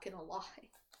 I'm not gonna lie.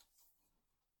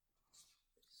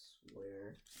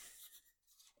 Swear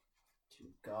to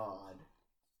God,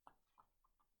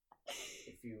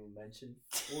 if you mention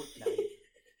Fortnite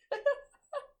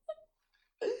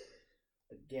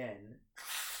again,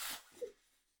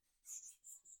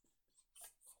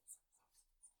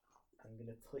 I'm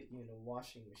gonna put you in a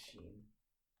washing machine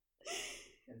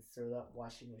and throw that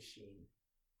washing machine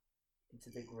into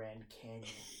the Grand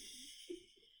Canyon.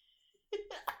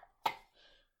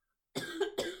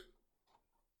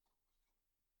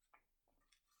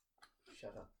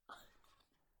 Shut up.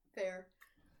 Fair.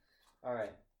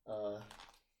 Alright, but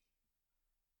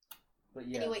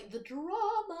yeah. Anyway, the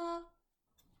drama.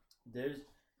 There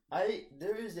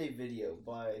is a video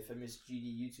by a famous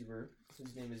GD YouTuber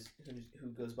whose name is who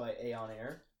goes by Aeon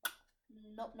Air.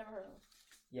 Nope, never heard of him.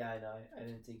 Yeah, I know. I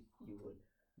didn't think you would.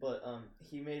 But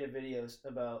he made a video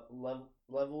about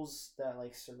levels that,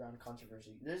 like, surround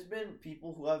controversy. There's been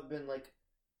people who have been, like,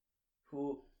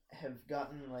 who have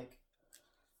gotten, like,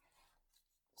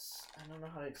 I don't know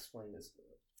how to explain this.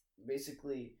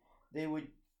 Basically, they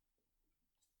would.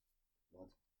 What?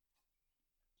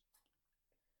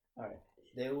 Alright.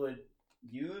 They would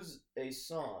use a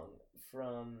song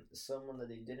from someone that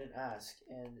they didn't ask,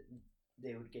 and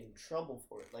they would get in trouble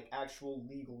for it. Like, actual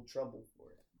legal trouble for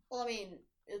it. Well, I mean,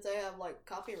 if they have, like,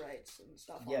 copyrights and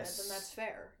stuff on it, then that's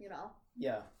fair, you know?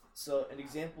 Yeah. So, an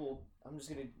example, I'm just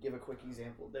gonna give a quick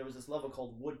example. There was this level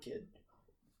called Woodkid.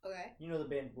 Okay. You know the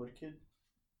band Woodkid?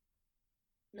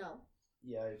 No.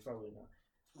 Yeah, probably not.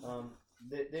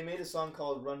 They made a song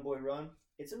called Run Boy Run.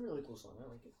 It's a really cool song. I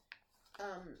like it.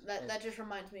 That just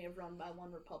reminds me of Run by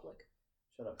One Republic.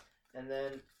 Shut up. And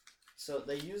then, so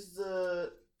they used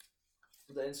the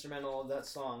instrumental of that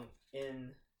song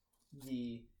in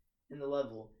the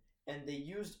level, and they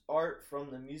used art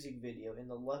from the music video in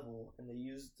the level, and they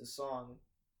used the song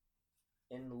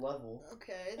in the level.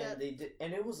 Okay.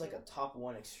 And it was like a top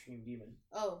 1 Extreme Demon.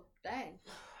 Oh, dang.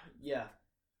 Yeah.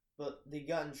 But they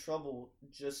got in trouble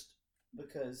just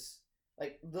because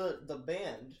like the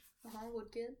band,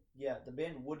 Woodkid. yeah, the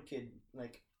band Woodkid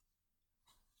like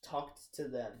talked to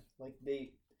them, like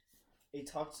they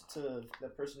talked to the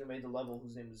person who made the level,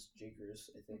 whose name is Jakers,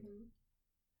 I think,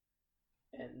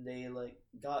 and they like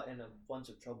got in a bunch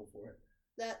of trouble for it.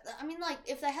 That, I mean, like,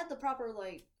 if they had the proper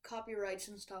like copyrights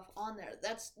and stuff on there,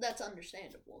 that's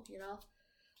understandable, you know.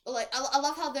 But like, I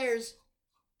love how there's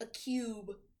a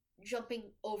cube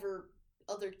jumping over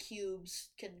other cubes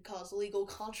can cause legal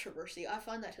controversy. I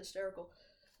find that hysterical.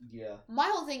 Yeah. My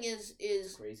whole thing is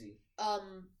crazy.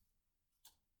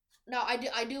 Now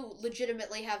I do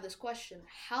legitimately have this question: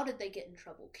 how did they get in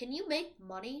trouble? Can you make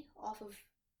money off of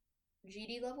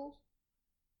GD levels?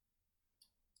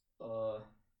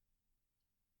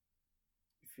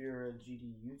 If you're a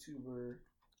GD YouTuber,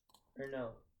 or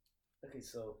no, okay,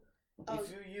 so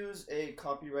if you use a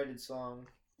copyrighted song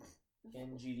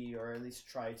in GD, or at least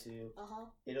try to,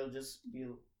 it'll just be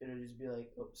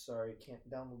like, oh, sorry, can't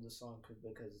download the song because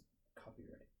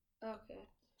copyright. Okay.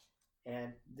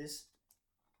 And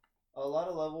a lot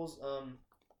of levels,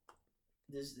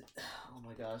 this, oh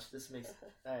my gosh, this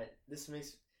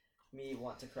makes me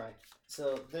want to cry.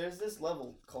 So there's this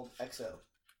level called EXO,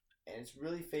 and it's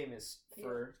really famous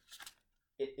for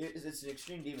it's an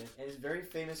extreme demon, and it's very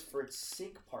famous for its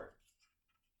sync part.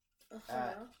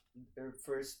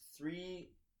 First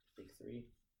three or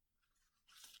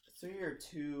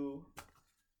two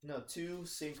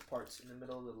sync parts in the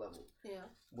middle of the level. Yeah.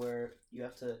 Where you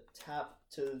have to tap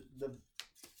to the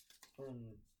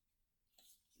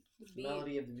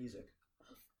melody of the music.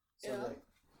 So like,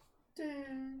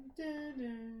 dun, dun,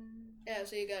 dun. Yeah,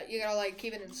 so you gotta like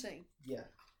keep it in sync. Yeah.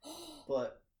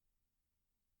 But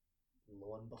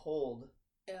lo and behold,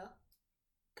 yeah,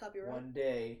 copyright. One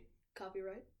day,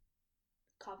 copyright.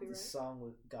 The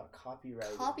song got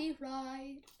copyrighted.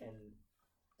 Copyright. And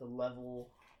the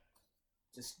level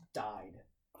just died.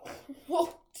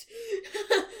 What?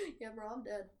 Yeah, bro, I'm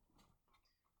dead.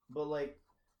 But like,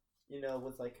 you know,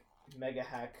 with like mega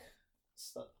hack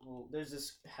stuff. Well, there's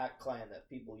this hack client that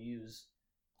people use.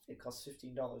 It costs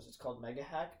 $15. It's called Mega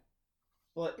Hack.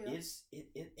 But it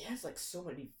has like so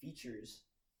many features.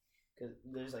 Cause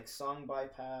there's like song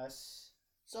bypass.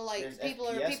 So like people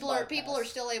are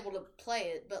still able to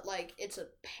play it, but like it's a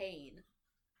pain.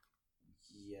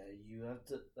 Yeah, you have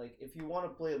to like if you want to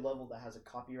play a level that has a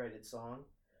copyrighted song,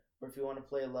 or if you want to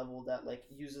play a level that like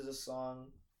uses a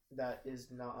song that is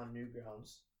not on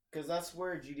Newgrounds, because that's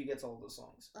where GD gets all the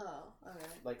songs. Oh, okay.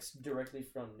 Like directly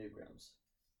from Newgrounds.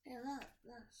 Yeah,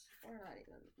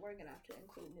 we're gonna have to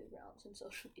include Newgrounds in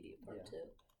social media part 2.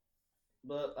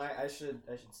 But I should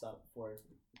stop before I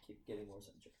keep getting more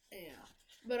centric. Yeah,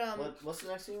 but what's the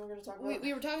next thing we're gonna talk about?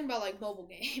 We were talking about like mobile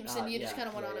games, and you just kind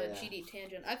of went on a GD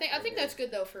tangent. I think that's good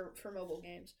though for mobile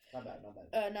games. Not bad.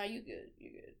 No, you good.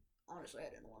 Honestly, I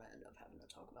didn't want to end up having to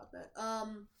talk about that.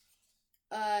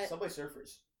 Subway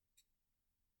Surfers.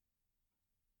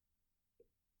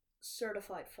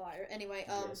 Certified Fire. Anyway,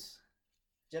 yes.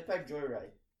 Jetpack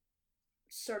Joyride.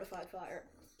 Certified Fire.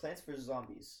 Plants vs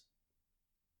Zombies.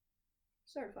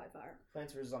 Certified Fire.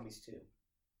 Plants vs Zombies 2.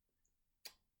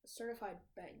 Certified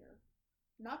Banger.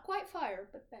 Not quite fire,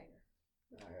 but banger.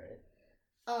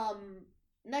 Alright.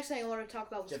 Next thing I want to talk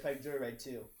about was Jetpack Joyride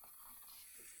 2.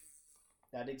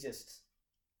 That exists.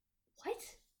 What?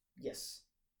 Yes.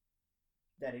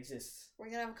 That exists. We're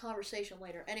gonna have a conversation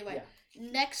later. Anyway,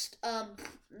 next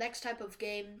type of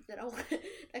game that I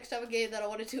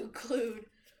wanted to include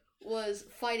was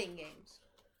fighting games.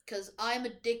 Because I'm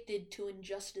addicted to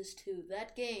Injustice 2.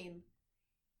 That game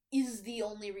is the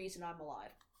only reason I'm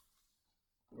alive.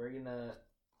 We're gonna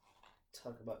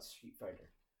talk about Street Fighter.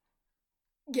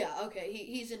 Yeah, okay.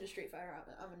 He's into Street Fighter.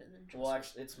 I'm into Injustice. Well,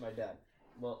 actually, it's my dad.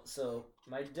 Well, so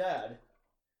my dad,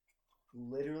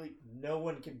 literally, no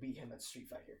one can beat him at Street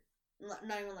Fighter.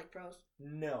 Not even like pros.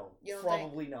 No,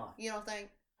 probably not. You don't think?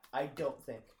 I don't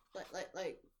think.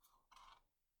 Like.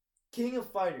 King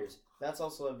of Fighters. That's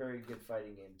also a very good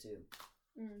fighting game too.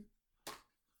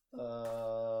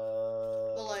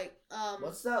 But like,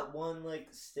 what's that one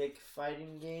like stick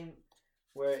fighting game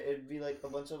where it'd be like a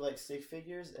bunch of like stick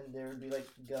figures and there would be like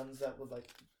guns that would like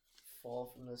fall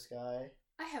from the sky?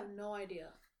 I have no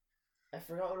idea. I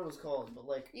forgot what it was called, but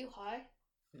like. You high?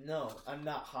 No, I'm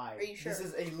not high. Are you sure? This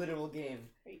is a literal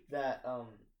game that Are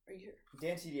you sure?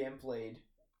 Dan TDM played.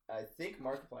 I think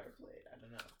Markiplier played. I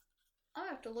don't know. I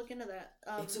have to look into that.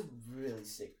 It's a really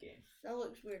sick game. That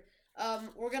looks weird.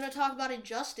 We're gonna talk about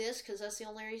Injustice because that's the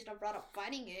only reason I brought up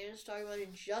fighting games. Talking about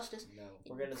Injustice. No,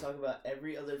 we're gonna talk about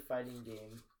every other fighting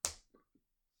game.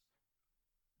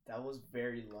 That was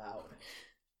very loud.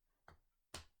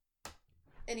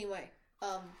 Anyway,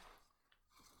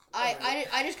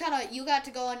 I just kind of, you got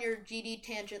to go on your GD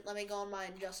tangent. Let me go on my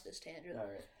Injustice tangent. All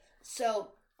right. So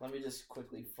let me just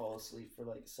quickly fall asleep for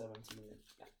like 17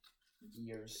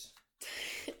 years.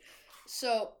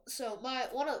 so my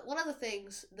one of the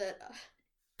things that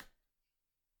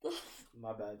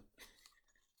My bad.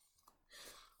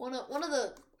 One of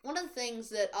the things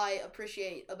that I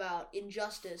appreciate about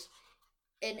Injustice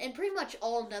and pretty much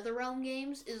all NetherRealm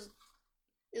games is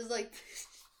like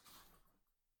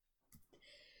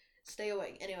stay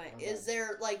awake. Anyway, Okay. is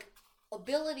their like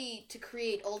ability to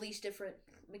create all these different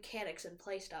mechanics and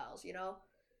playstyles, you know?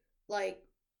 Like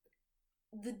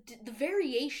the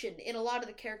variation in a lot of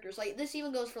the characters. Like this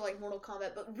even goes for like Mortal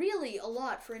Kombat, but really a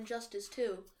lot for Injustice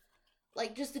too.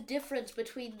 Like just the difference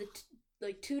between the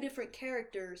like two different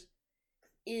characters,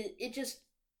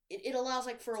 it allows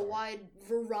like for a wide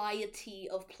variety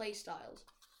of playstyles,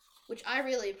 which I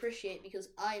really appreciate because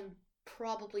I'm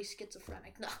probably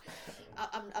schizophrenic. No,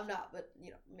 I'm not, but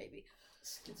you know maybe.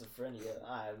 Schizophrenia.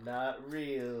 I'm not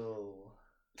real.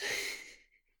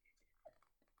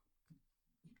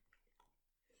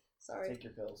 Sorry. Take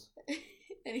your pills.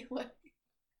 Anyway.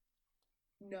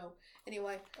 No.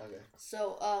 Anyway. Okay.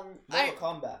 So,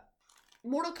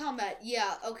 Mortal Kombat.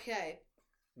 Yeah. Okay.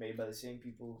 Made by the same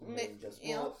people who made Injustice.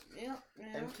 Yeah.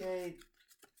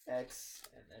 MKX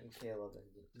and MK11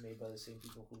 made by the same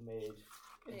people who made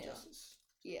Injustice.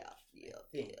 Yeah. Yep.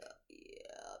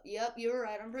 You're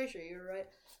right. I'm pretty sure you're right.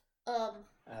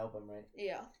 I hope I'm right.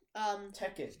 Yeah.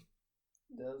 Tekken.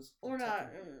 We're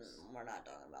not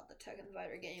talking about the Tekken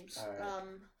Fighter games. All right.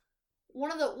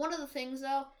 One of the things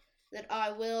though that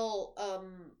I will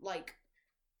like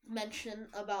mention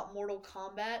about Mortal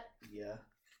Kombat. Yeah.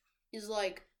 Is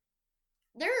like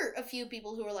there are a few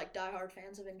people who are like diehard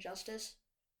fans of Injustice,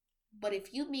 but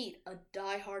if you meet a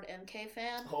diehard MK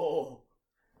fan,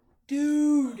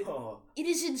 dude, it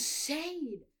is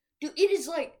insane. Dude, it is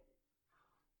like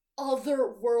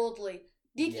otherworldly.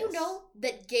 Did you know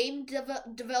that game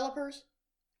developers,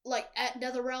 like at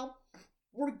NetherRealm,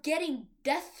 were getting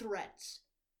death threats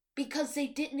because they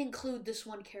didn't include this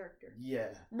one character?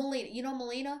 Yeah. Melina. You know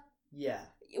Melina? Yeah.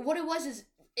 What it was is,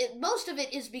 most of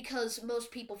it is because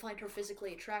most people find her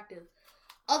physically attractive.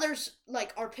 Others,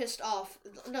 like, are pissed off.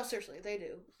 No, seriously, they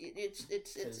do. It's a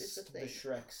thing. The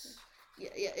Shreks.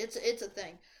 Yeah, it's a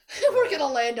thing. We're gonna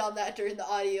land on that during the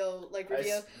audio, like,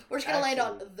 review. We're just gonna land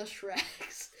on the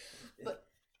Shreks. But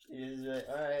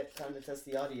alright, time to test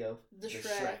the audio. The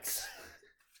Shreks.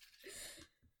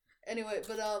 Anyway,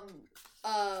 but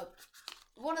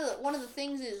one of the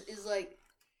things is like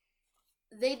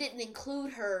they didn't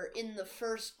include her in the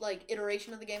first like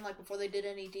iteration of the game, like before they did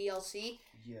any DLC.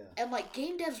 Yeah. And like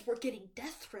game devs were getting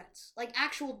death threats, like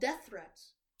actual death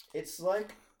threats. It's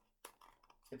like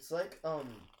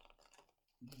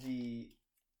the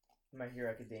My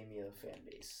Hero Academia fan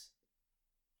base.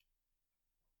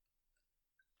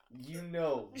 You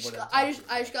know what I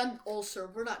just got an ulcer.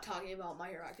 We're not talking about My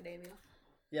Hero Academia.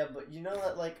 Yeah, but you know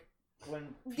that like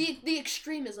when the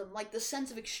extremism, like the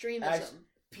sense of extremism.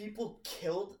 People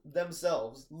killed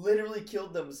themselves, literally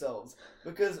killed themselves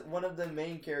because one of the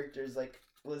main characters like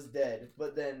was dead,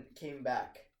 but then came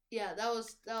back. Yeah, that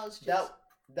was just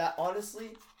that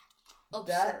honestly. Absurd.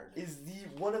 That is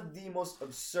one of the most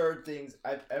absurd things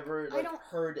I've ever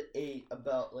heard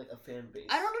about like a fan base.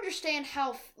 I don't understand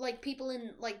how like people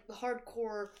in like the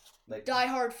hardcore like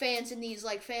diehard fans in these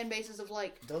like fan bases of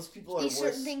like those people are these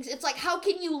certain things. It's like, how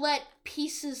can you let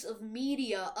pieces of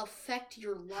media affect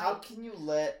your life? How can you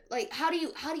let how do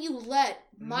you let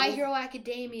My Hero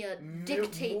Academia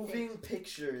dictate moving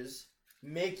pictures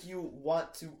make you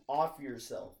want to off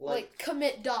yourself, like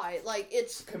commit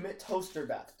commit toaster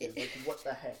bath, dude. Like what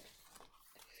the heck?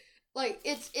 Like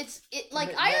it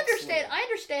like I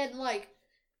understand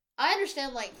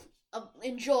like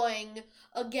enjoying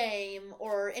a game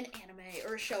or an anime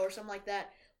or a show or something like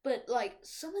that, but like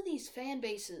some of these fan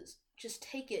bases just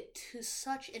take it to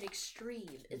such an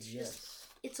extreme. It's just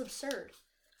it's absurd.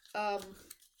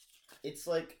 It's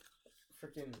like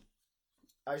freaking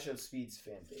IShowSpeed's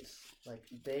fan base. Like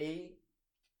they.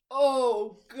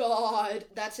 Oh God,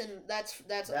 that's for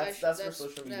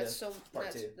social media. That's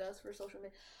for social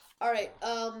media. All right.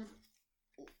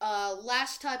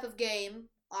 Last type of game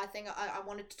I think I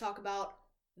wanted to talk about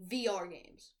VR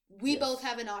games. We both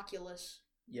have an Oculus.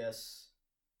 Yes.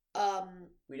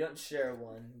 We don't share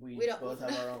one. We both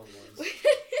have our own ones.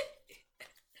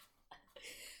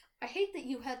 I hate that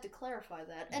you had to clarify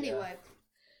that. Anyway.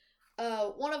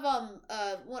 One of them,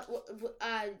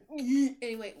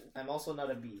 anyway. I'm also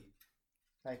not a bee.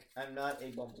 Like, I'm not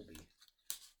a bumblebee.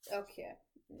 Okay.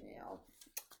 Yeah.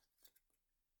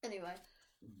 Anyway.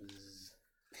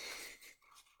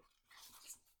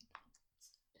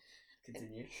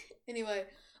 Continue. Anyway,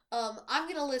 I'm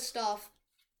gonna list off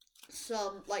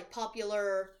some like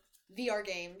popular VR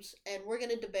games, and we're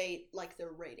gonna debate like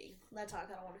their rating. That's how I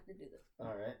kind of wanted to do this. All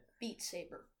right. Beat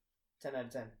Saber. 10 out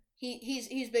of 10.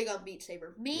 He's big on Beat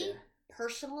Saber. Me Yeah.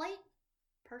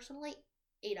 personally,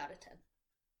 8 out of 10.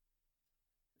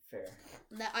 Fair.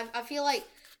 I feel like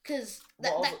because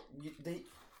Well, also,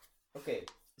 okay.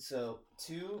 So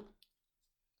two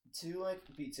like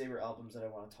Beat Saber albums that I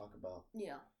want to talk about.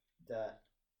 Yeah. That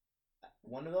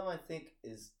one of them I think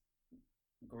is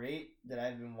great that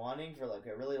I've been wanting for like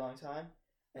a really long time,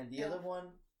 and the other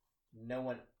one,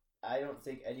 I don't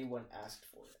think anyone asked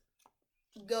for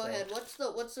it. Go ahead. What's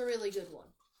the really good one?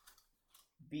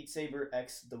 Beat Saber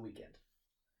X The Weeknd.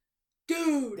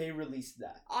 Dude, They released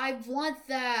that. I want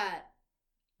that.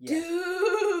 Yeah.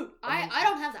 Dude, I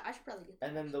don't have that. I should probably get that.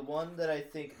 And then the one that I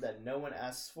think that no one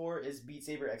asks for is Beat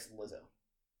Saber X Lizzo.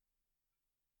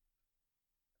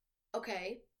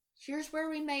 Okay, here's where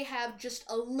we may have just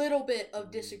a little bit of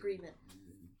disagreement.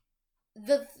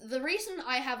 The reason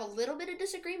I have a little bit of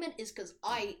disagreement is because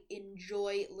I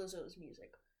enjoy Lizzo's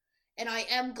music, and I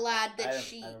am glad that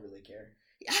I don't really care.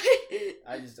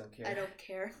 I just don't care. I don't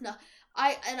care. No,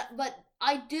 but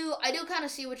I do kind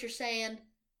of see what you're saying.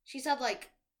 She's had like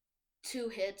 2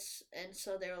 hits, and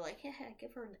so they were like, yeah,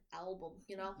 give her an album.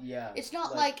 You know? Yeah. It's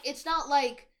not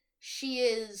like she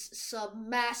is some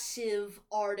massive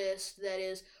artist that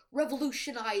is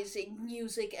revolutionizing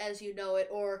music as you know it,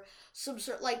 or some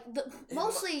sort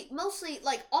mostly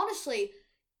like honestly,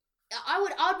 I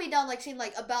would be down like seeing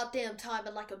like About Damn Time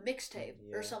and like a mixtape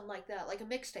or something like that, like a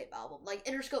mixtape album, like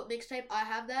Interscope mixtape. I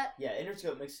have that. Yeah,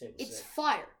 Interscope mixtape. It's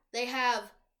fire. They have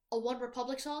a One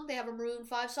Republic song. They have a Maroon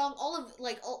 5 song. All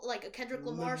like a Kendrick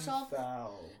Lamar song.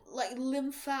 Like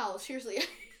Lim Foul. Seriously.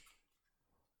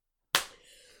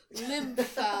 Lim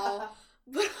Foul.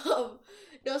 But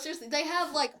no, seriously, they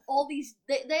have like all these.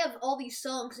 They have all these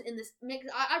songs in this mix.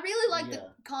 I really like the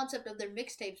concept of their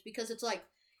mixtapes because it's like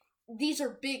these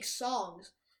are big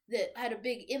songs that had a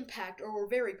big impact or were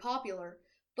very popular,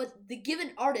 but the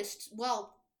given artists,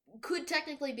 while could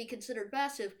technically be considered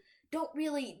massive, don't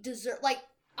really deserve. Like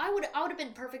I would have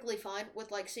been perfectly fine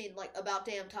with like seeing like About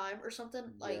Damn Time or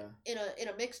something like in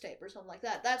a mixtape or something like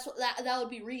that. That would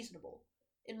be reasonable,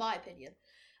 in my opinion.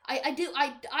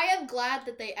 I am glad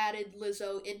that they added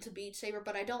Lizzo into Beat Saber,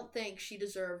 but I don't think she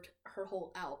deserved her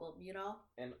whole album, you know?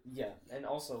 And and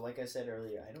also, like I said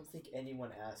earlier, I don't think anyone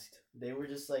asked. They were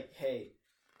just like, hey,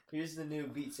 here's the new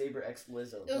Beat Saber X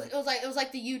Lizzo. It was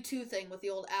like the U2 thing with the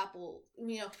old Apple,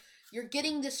 you know, you're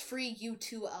getting this free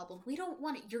U2 album. We don't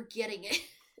want it, you're getting it.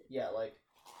 Yeah, like,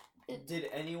 did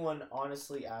anyone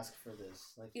honestly ask for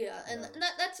this? Like, yeah, and no.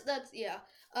 that's yeah.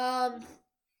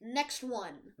 Next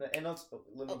one. And also,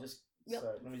 let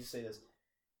me just say this.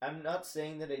 I'm not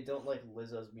saying that I don't like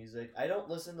Lizzo's music. I don't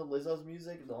listen to Lizzo's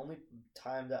music. The only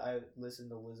time that I listen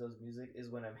to Lizzo's music is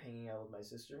when I'm hanging out with my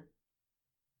sister.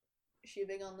 Is she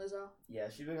big on Lizzo? Yeah,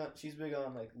 she's big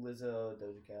on like Lizzo,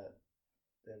 Doja Cat.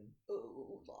 Then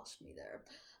lost me there.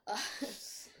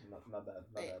 my bad.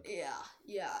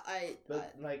 Yeah.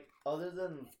 Like other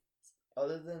than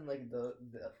like the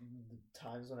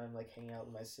times when I'm like hanging out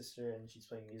with my sister and she's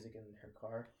playing music in her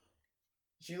car,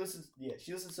 she listens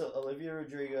to Olivia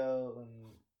Rodrigo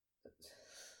and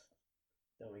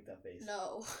don't make that face.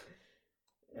 No.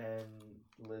 And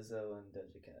Lizzo and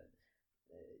Doja Cat.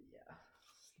 Yeah.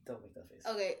 Don't make that face.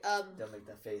 Okay, Don't make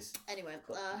that face. Anyway,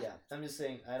 but, yeah, I'm just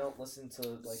saying I don't listen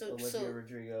to like Olivia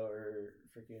Rodrigo or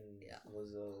freaking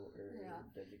Lizzo or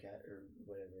Doja Cat or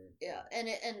whatever. Yeah,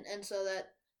 and so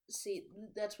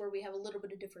that's where we have a little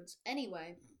bit of difference.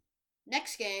 Anyway,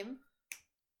 next game,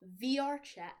 VR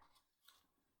chat.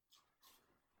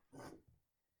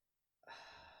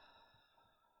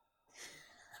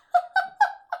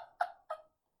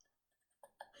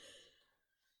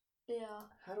 Yeah.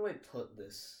 How do I put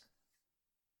this?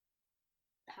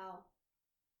 How?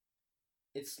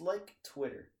 It's like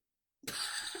Twitter.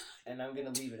 And I'm gonna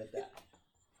leave it at that.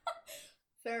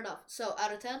 Fair enough. So,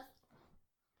 out of 10?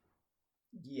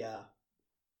 Yeah.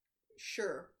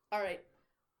 Sure. Alright.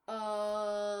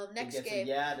 Next it gets game. A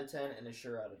yeah out of 10 and a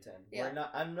sure out of 10. Yeah.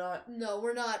 I'm not. No,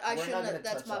 we're not. I shouldn't have.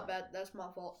 That's my bad. That's my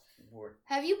fault.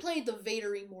 Have you played the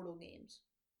Vader Immortal games?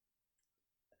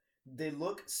 They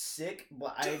look sick,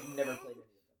 but I've never played any of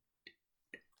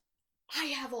them. I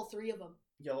have all 3 of them.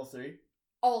 You have all 3?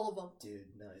 All of them.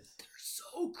 Dude, nice. They're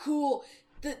so cool.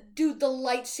 The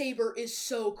lightsaber is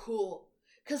so cool.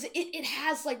 Because it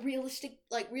has like realistic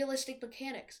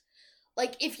mechanics.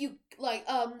 like if you like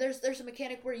there's a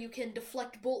mechanic where you can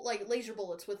deflect like laser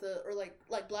bullets with a or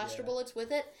like blaster Yeah. bullets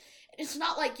with it. It's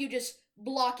not like you just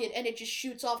block it and it just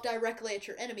shoots off directly at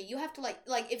your enemy. You have to like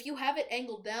if you have it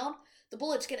angled down, the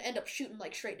bullet's gonna end up shooting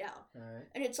like straight down. Alright.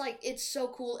 And it's like it's so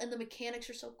cool and the mechanics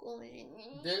are so cool.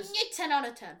 There's 10 out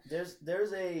of 10. there's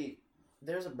a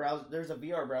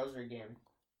VR browser game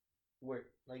where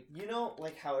like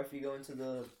like how if you go into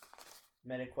the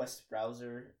MetaQuest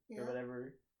browser Yeah. or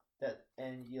whatever that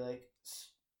and you like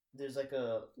there's like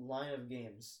a line of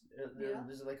games. Yeah.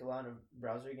 There's like a line of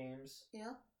browser games.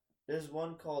 Yeah. There's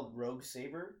one called Rogue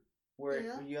Saber where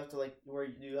Yeah. you have to like where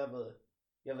you have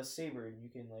a saber and you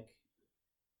can like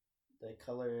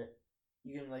color it.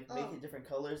 You can like make Oh. it different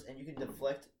colors and you can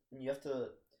deflect and you have to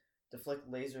deflect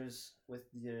lasers with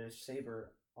your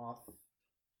saber off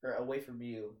or away from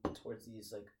you towards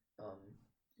these like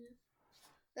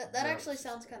That drugs actually or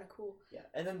sounds something. kind of cool. yeah.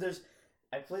 And then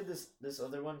I played this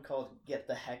other one called Get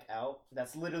the Heck Out.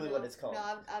 That's literally what it's called. No,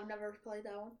 I've never played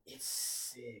that one. It's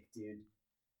sick, dude.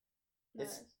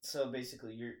 Nice. It's so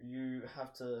basically you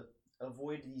have to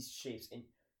avoid these shapes and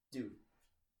dude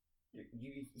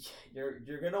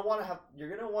you're gonna want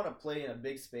to play in a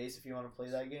big space if you want to play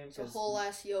that game. It's a whole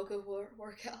ass yoga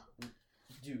workout.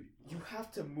 Dude, you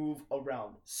have to move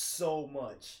around so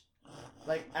much,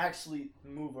 like actually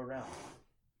move around.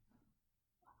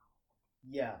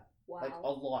 Yeah, Wow. like a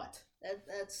lot.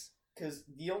 That's Because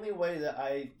the only way that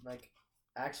I like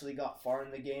actually got far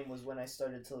in the game was when I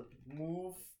started to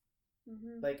move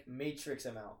like Matrix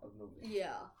amount of moving.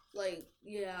 yeah, like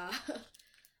yeah.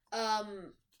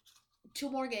 2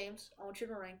 more games. I want you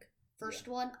to rank. First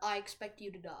one, I Expect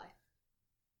You to Die.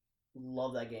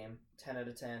 Love that game. 10 out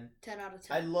of 10. 10 out of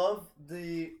 10. I love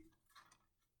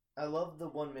the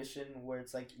one mission where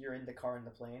it's like you're in the car in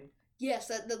the plane. Yes,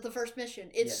 the first mission.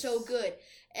 It's so Yes. good.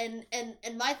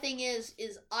 And my thing is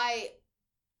I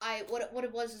what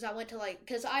it was is I went to like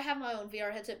cuz I have my own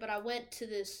VR headset, but I went to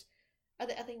this I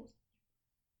think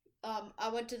I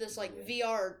went to this like Yeah.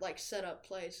 VR like setup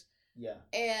place. Yeah.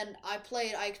 And I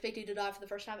played I Expect You to Die for the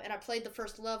first time and I played the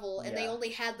first level and they Yeah. only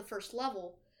had the first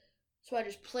level. So I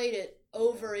just played it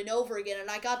over and over again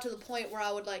and I got to the point where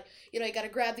I would like, you got to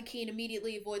grab the key and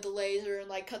immediately avoid the laser and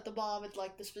like cut the bomb at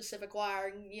like the specific wire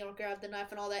and grab the knife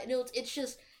and all that. And it's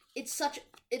just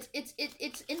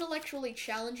it's intellectually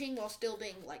challenging while still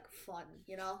being like fun,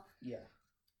 Yeah.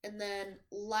 And then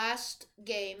last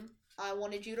game I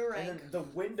wanted you to rank. And then the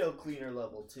window cleaner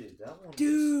level too. That one.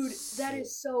 Dude, was that sick.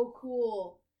 is so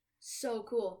cool. So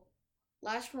cool.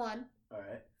 Last one, All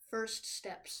right. First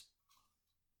Steps.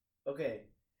 Okay.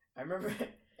 I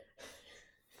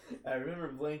remember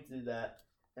playing through that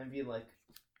and being like,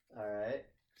 all right,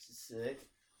 this is sick.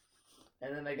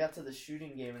 And then I got to the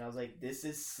shooting game and I was like, this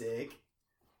is sick.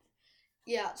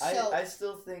 Yeah, so I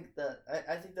still think that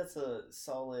I think that's a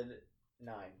solid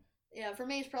 9. yeah, for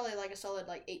me it's probably like a solid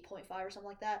like 8.5 or something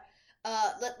like that.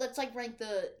 Let's like rank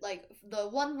the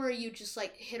one where you just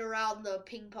like hit around the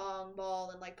ping pong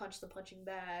ball and like punch the punching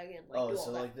bag and like do all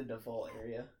so that. like the default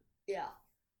area. Yeah.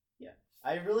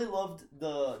 I really loved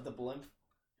the blimp.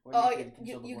 Where Oh, could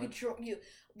control the you blimp. control you.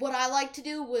 What I like to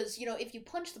do was if you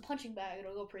punch the punching bag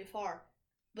it'll go pretty far,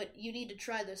 but you need to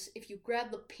try this. If you grab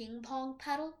the ping pong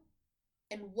paddle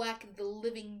and whack the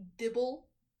living dibble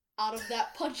out of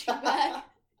that punching bag.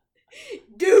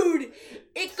 Dude,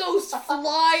 it goes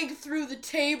flying through the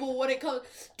table when it comes.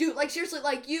 Dude, like seriously,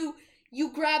 like you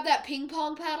grab that ping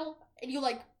pong paddle and you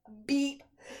like beat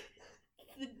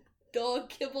the dog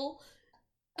kibble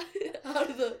out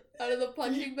of the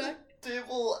punching bag.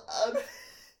 Dibble out.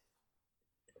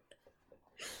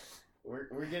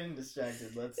 We're getting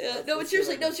distracted. Let's. Yeah, let's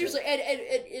seriously, get back to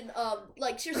and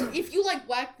like seriously, if you like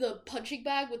whack the punching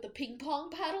bag with the ping pong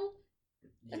paddle,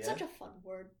 that's Yeah. such a fun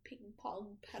word, ping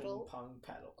pong paddle. Ping pong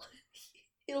paddle.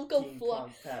 It'll go Ping fly.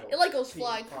 pong paddle. It like goes Ping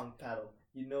flying. pong paddle.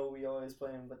 We always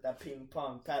playing with that ping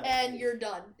pong paddle. And you're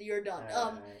done. You're done.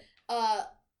 Alright.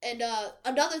 And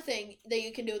another thing that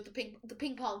you can do with the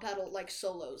ping pong paddle, like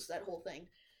solos, that whole thing.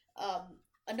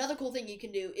 Another cool thing you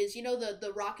can do is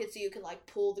the rockets that you can like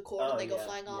pull the cord and they go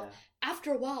flying off.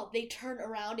 After a while, they turn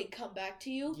around and come back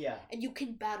to you, Yeah. and you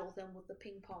can battle them with the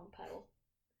ping pong paddle.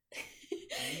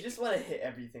 You just want to hit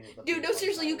everything with the Dude, ping no, pong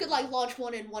seriously, you paddle. could like launch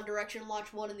one in one direction,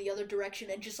 launch one in the other direction,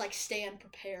 and just like stand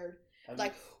prepared, Have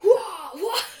like you,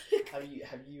 wah.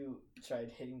 have you tried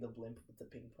hitting the blimp with the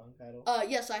ping pong paddle?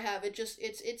 Yes, I have.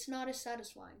 It's not as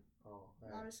satisfying. Oh,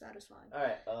 Not as satisfying.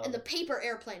 alright. And the paper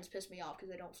airplanes piss me off because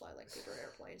they don't fly like paper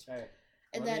airplanes. Alright.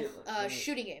 And Let then me-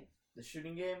 shooting game. The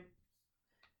shooting game.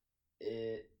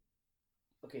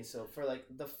 Okay, so for like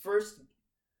the first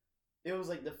it was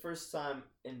like the first time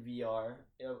in VR.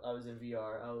 I was in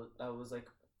VR. I was like,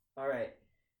 all right,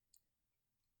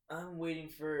 I'm waiting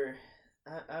for.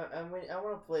 I'm waiting. I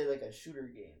want to play like a shooter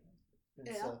game, and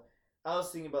Yeah. so I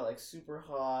was thinking about like Super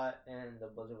Hot and a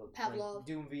bunch of Pavlov. like,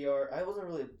 Doom VR. I wasn't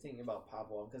really thinking about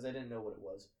Pavlov because I didn't know what it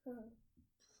was.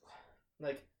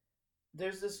 Like,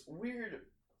 there's this weird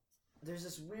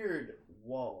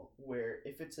wall where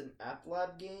if it's an App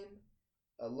Lab game,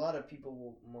 a lot of people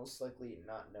will most likely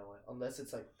not know it unless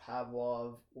it's like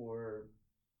Pavlov or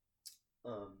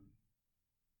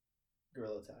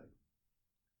Gorilla Tag.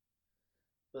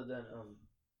 But then oh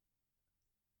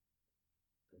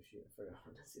shit, I forgot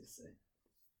what I was gonna say.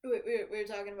 We were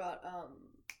talking about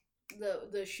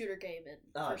the shooter game in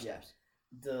First Steps.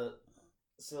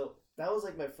 So that was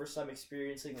like my first time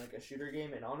experiencing like a shooter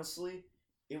game, and honestly,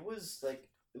 it was a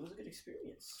good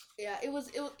experience. Yeah, it was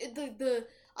the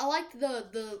I liked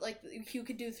the like you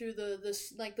could do through the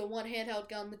like the one handheld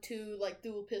gun, the two like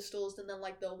dual pistols, and then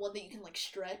like the one that you can like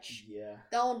stretch. Yeah.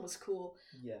 That one was cool.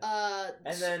 Yeah.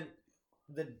 And then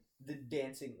the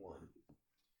dancing one.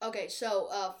 Okay, so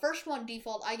first one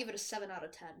default, I give it a 7 out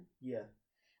of 10. Yeah.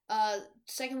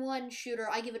 Second one shooter,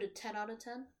 I give it a 10 out of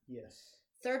 10. Yes.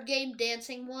 Third game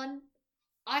dancing one,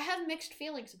 I have mixed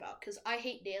feelings about because I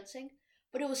hate dancing,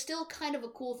 but it was still kind of a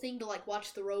cool thing to like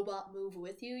watch the robot move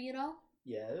with you, you know?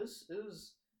 Yeah, it was.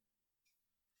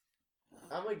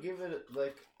 I'm gonna give it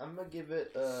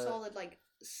solid like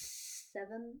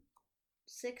 7,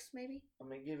 6 maybe. I'm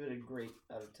gonna give it a great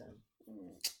out of 10.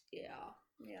 Yeah.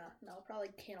 No, probably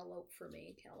Cantaloupe for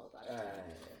me. Cantaloupe out of 10.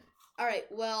 Yeah. All right.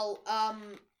 Well,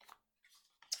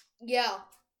 yeah,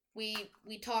 we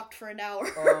talked for an hour.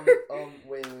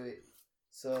 Wait.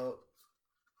 So,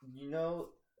 you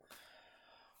know,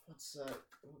 what's that?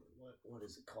 What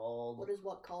is it called? What is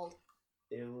what called?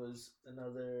 It was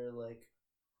another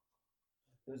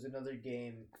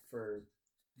game for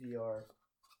VR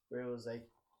where it was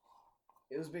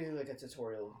basically like a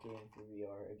tutorial game for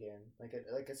VR again,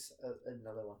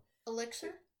 another one.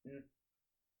 Elixir.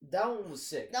 That one was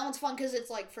sick. That one's fun because it's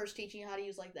like first teaching you how to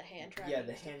use like the hand tracking. Yeah,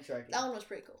 the hand tracking. That one was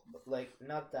pretty cool. Like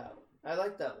not that one. I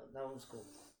like that one. That one was cool.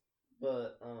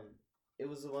 But it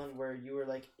was the one where you were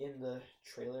like in the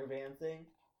trailer van thing,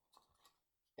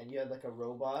 and you had like a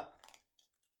robot,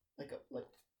 I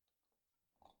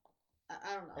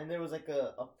don't know. And there was like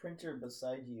a printer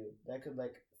beside you that could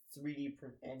like 3D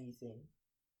print anything,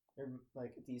 or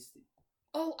like these.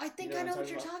 Oh, I think I know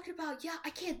what you're talking about. Yeah, I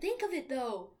can't think of it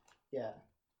though. Yeah.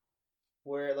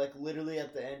 Where like literally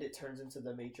at the end it turns into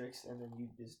the Matrix and then you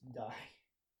just die.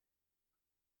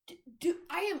 Dude,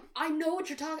 I know what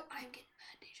you're talking. I'm getting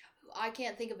mad deja vu. I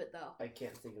can't think of it though. I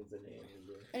can't think of the name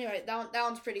either. Anyway, that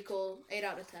one's pretty cool. 8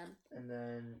 out of 10. And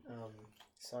then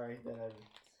sorry that I'm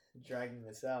dragging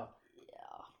this out.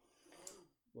 Yeah.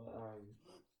 But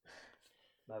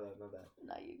my bad.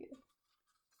 No, you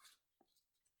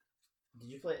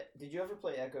good. Did you ever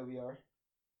play Echo VR?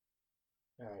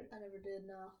 Alright. I never did,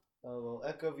 no. Oh, well,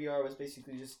 Echo VR was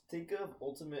basically just think of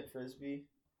Ultimate Frisbee.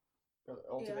 Or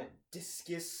Ultimate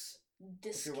Discus.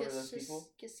 If you're one of those people.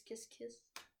 Kiss.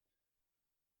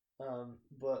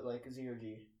 But like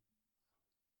 0G.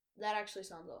 That actually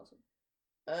sounds awesome.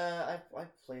 I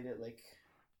played it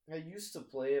I used to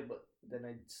play it, but then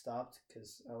I stopped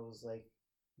because I was like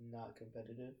not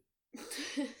competitive.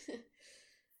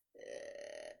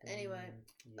 Anyway,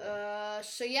 yeah.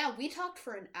 so yeah, we talked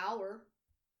for an hour.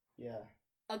 Yeah.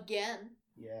 Again.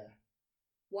 Yeah.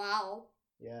 Wow.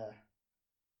 Yeah.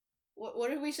 What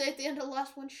did we say at the end of the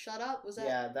last one? Shut up. Was that?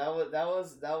 Yeah,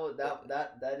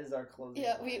 that is our closing.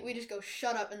 Yeah, we just go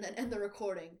shut up and then end the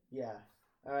recording. Yeah.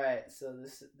 All right. So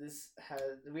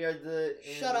we are the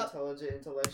Shut up. intelligent intellectual.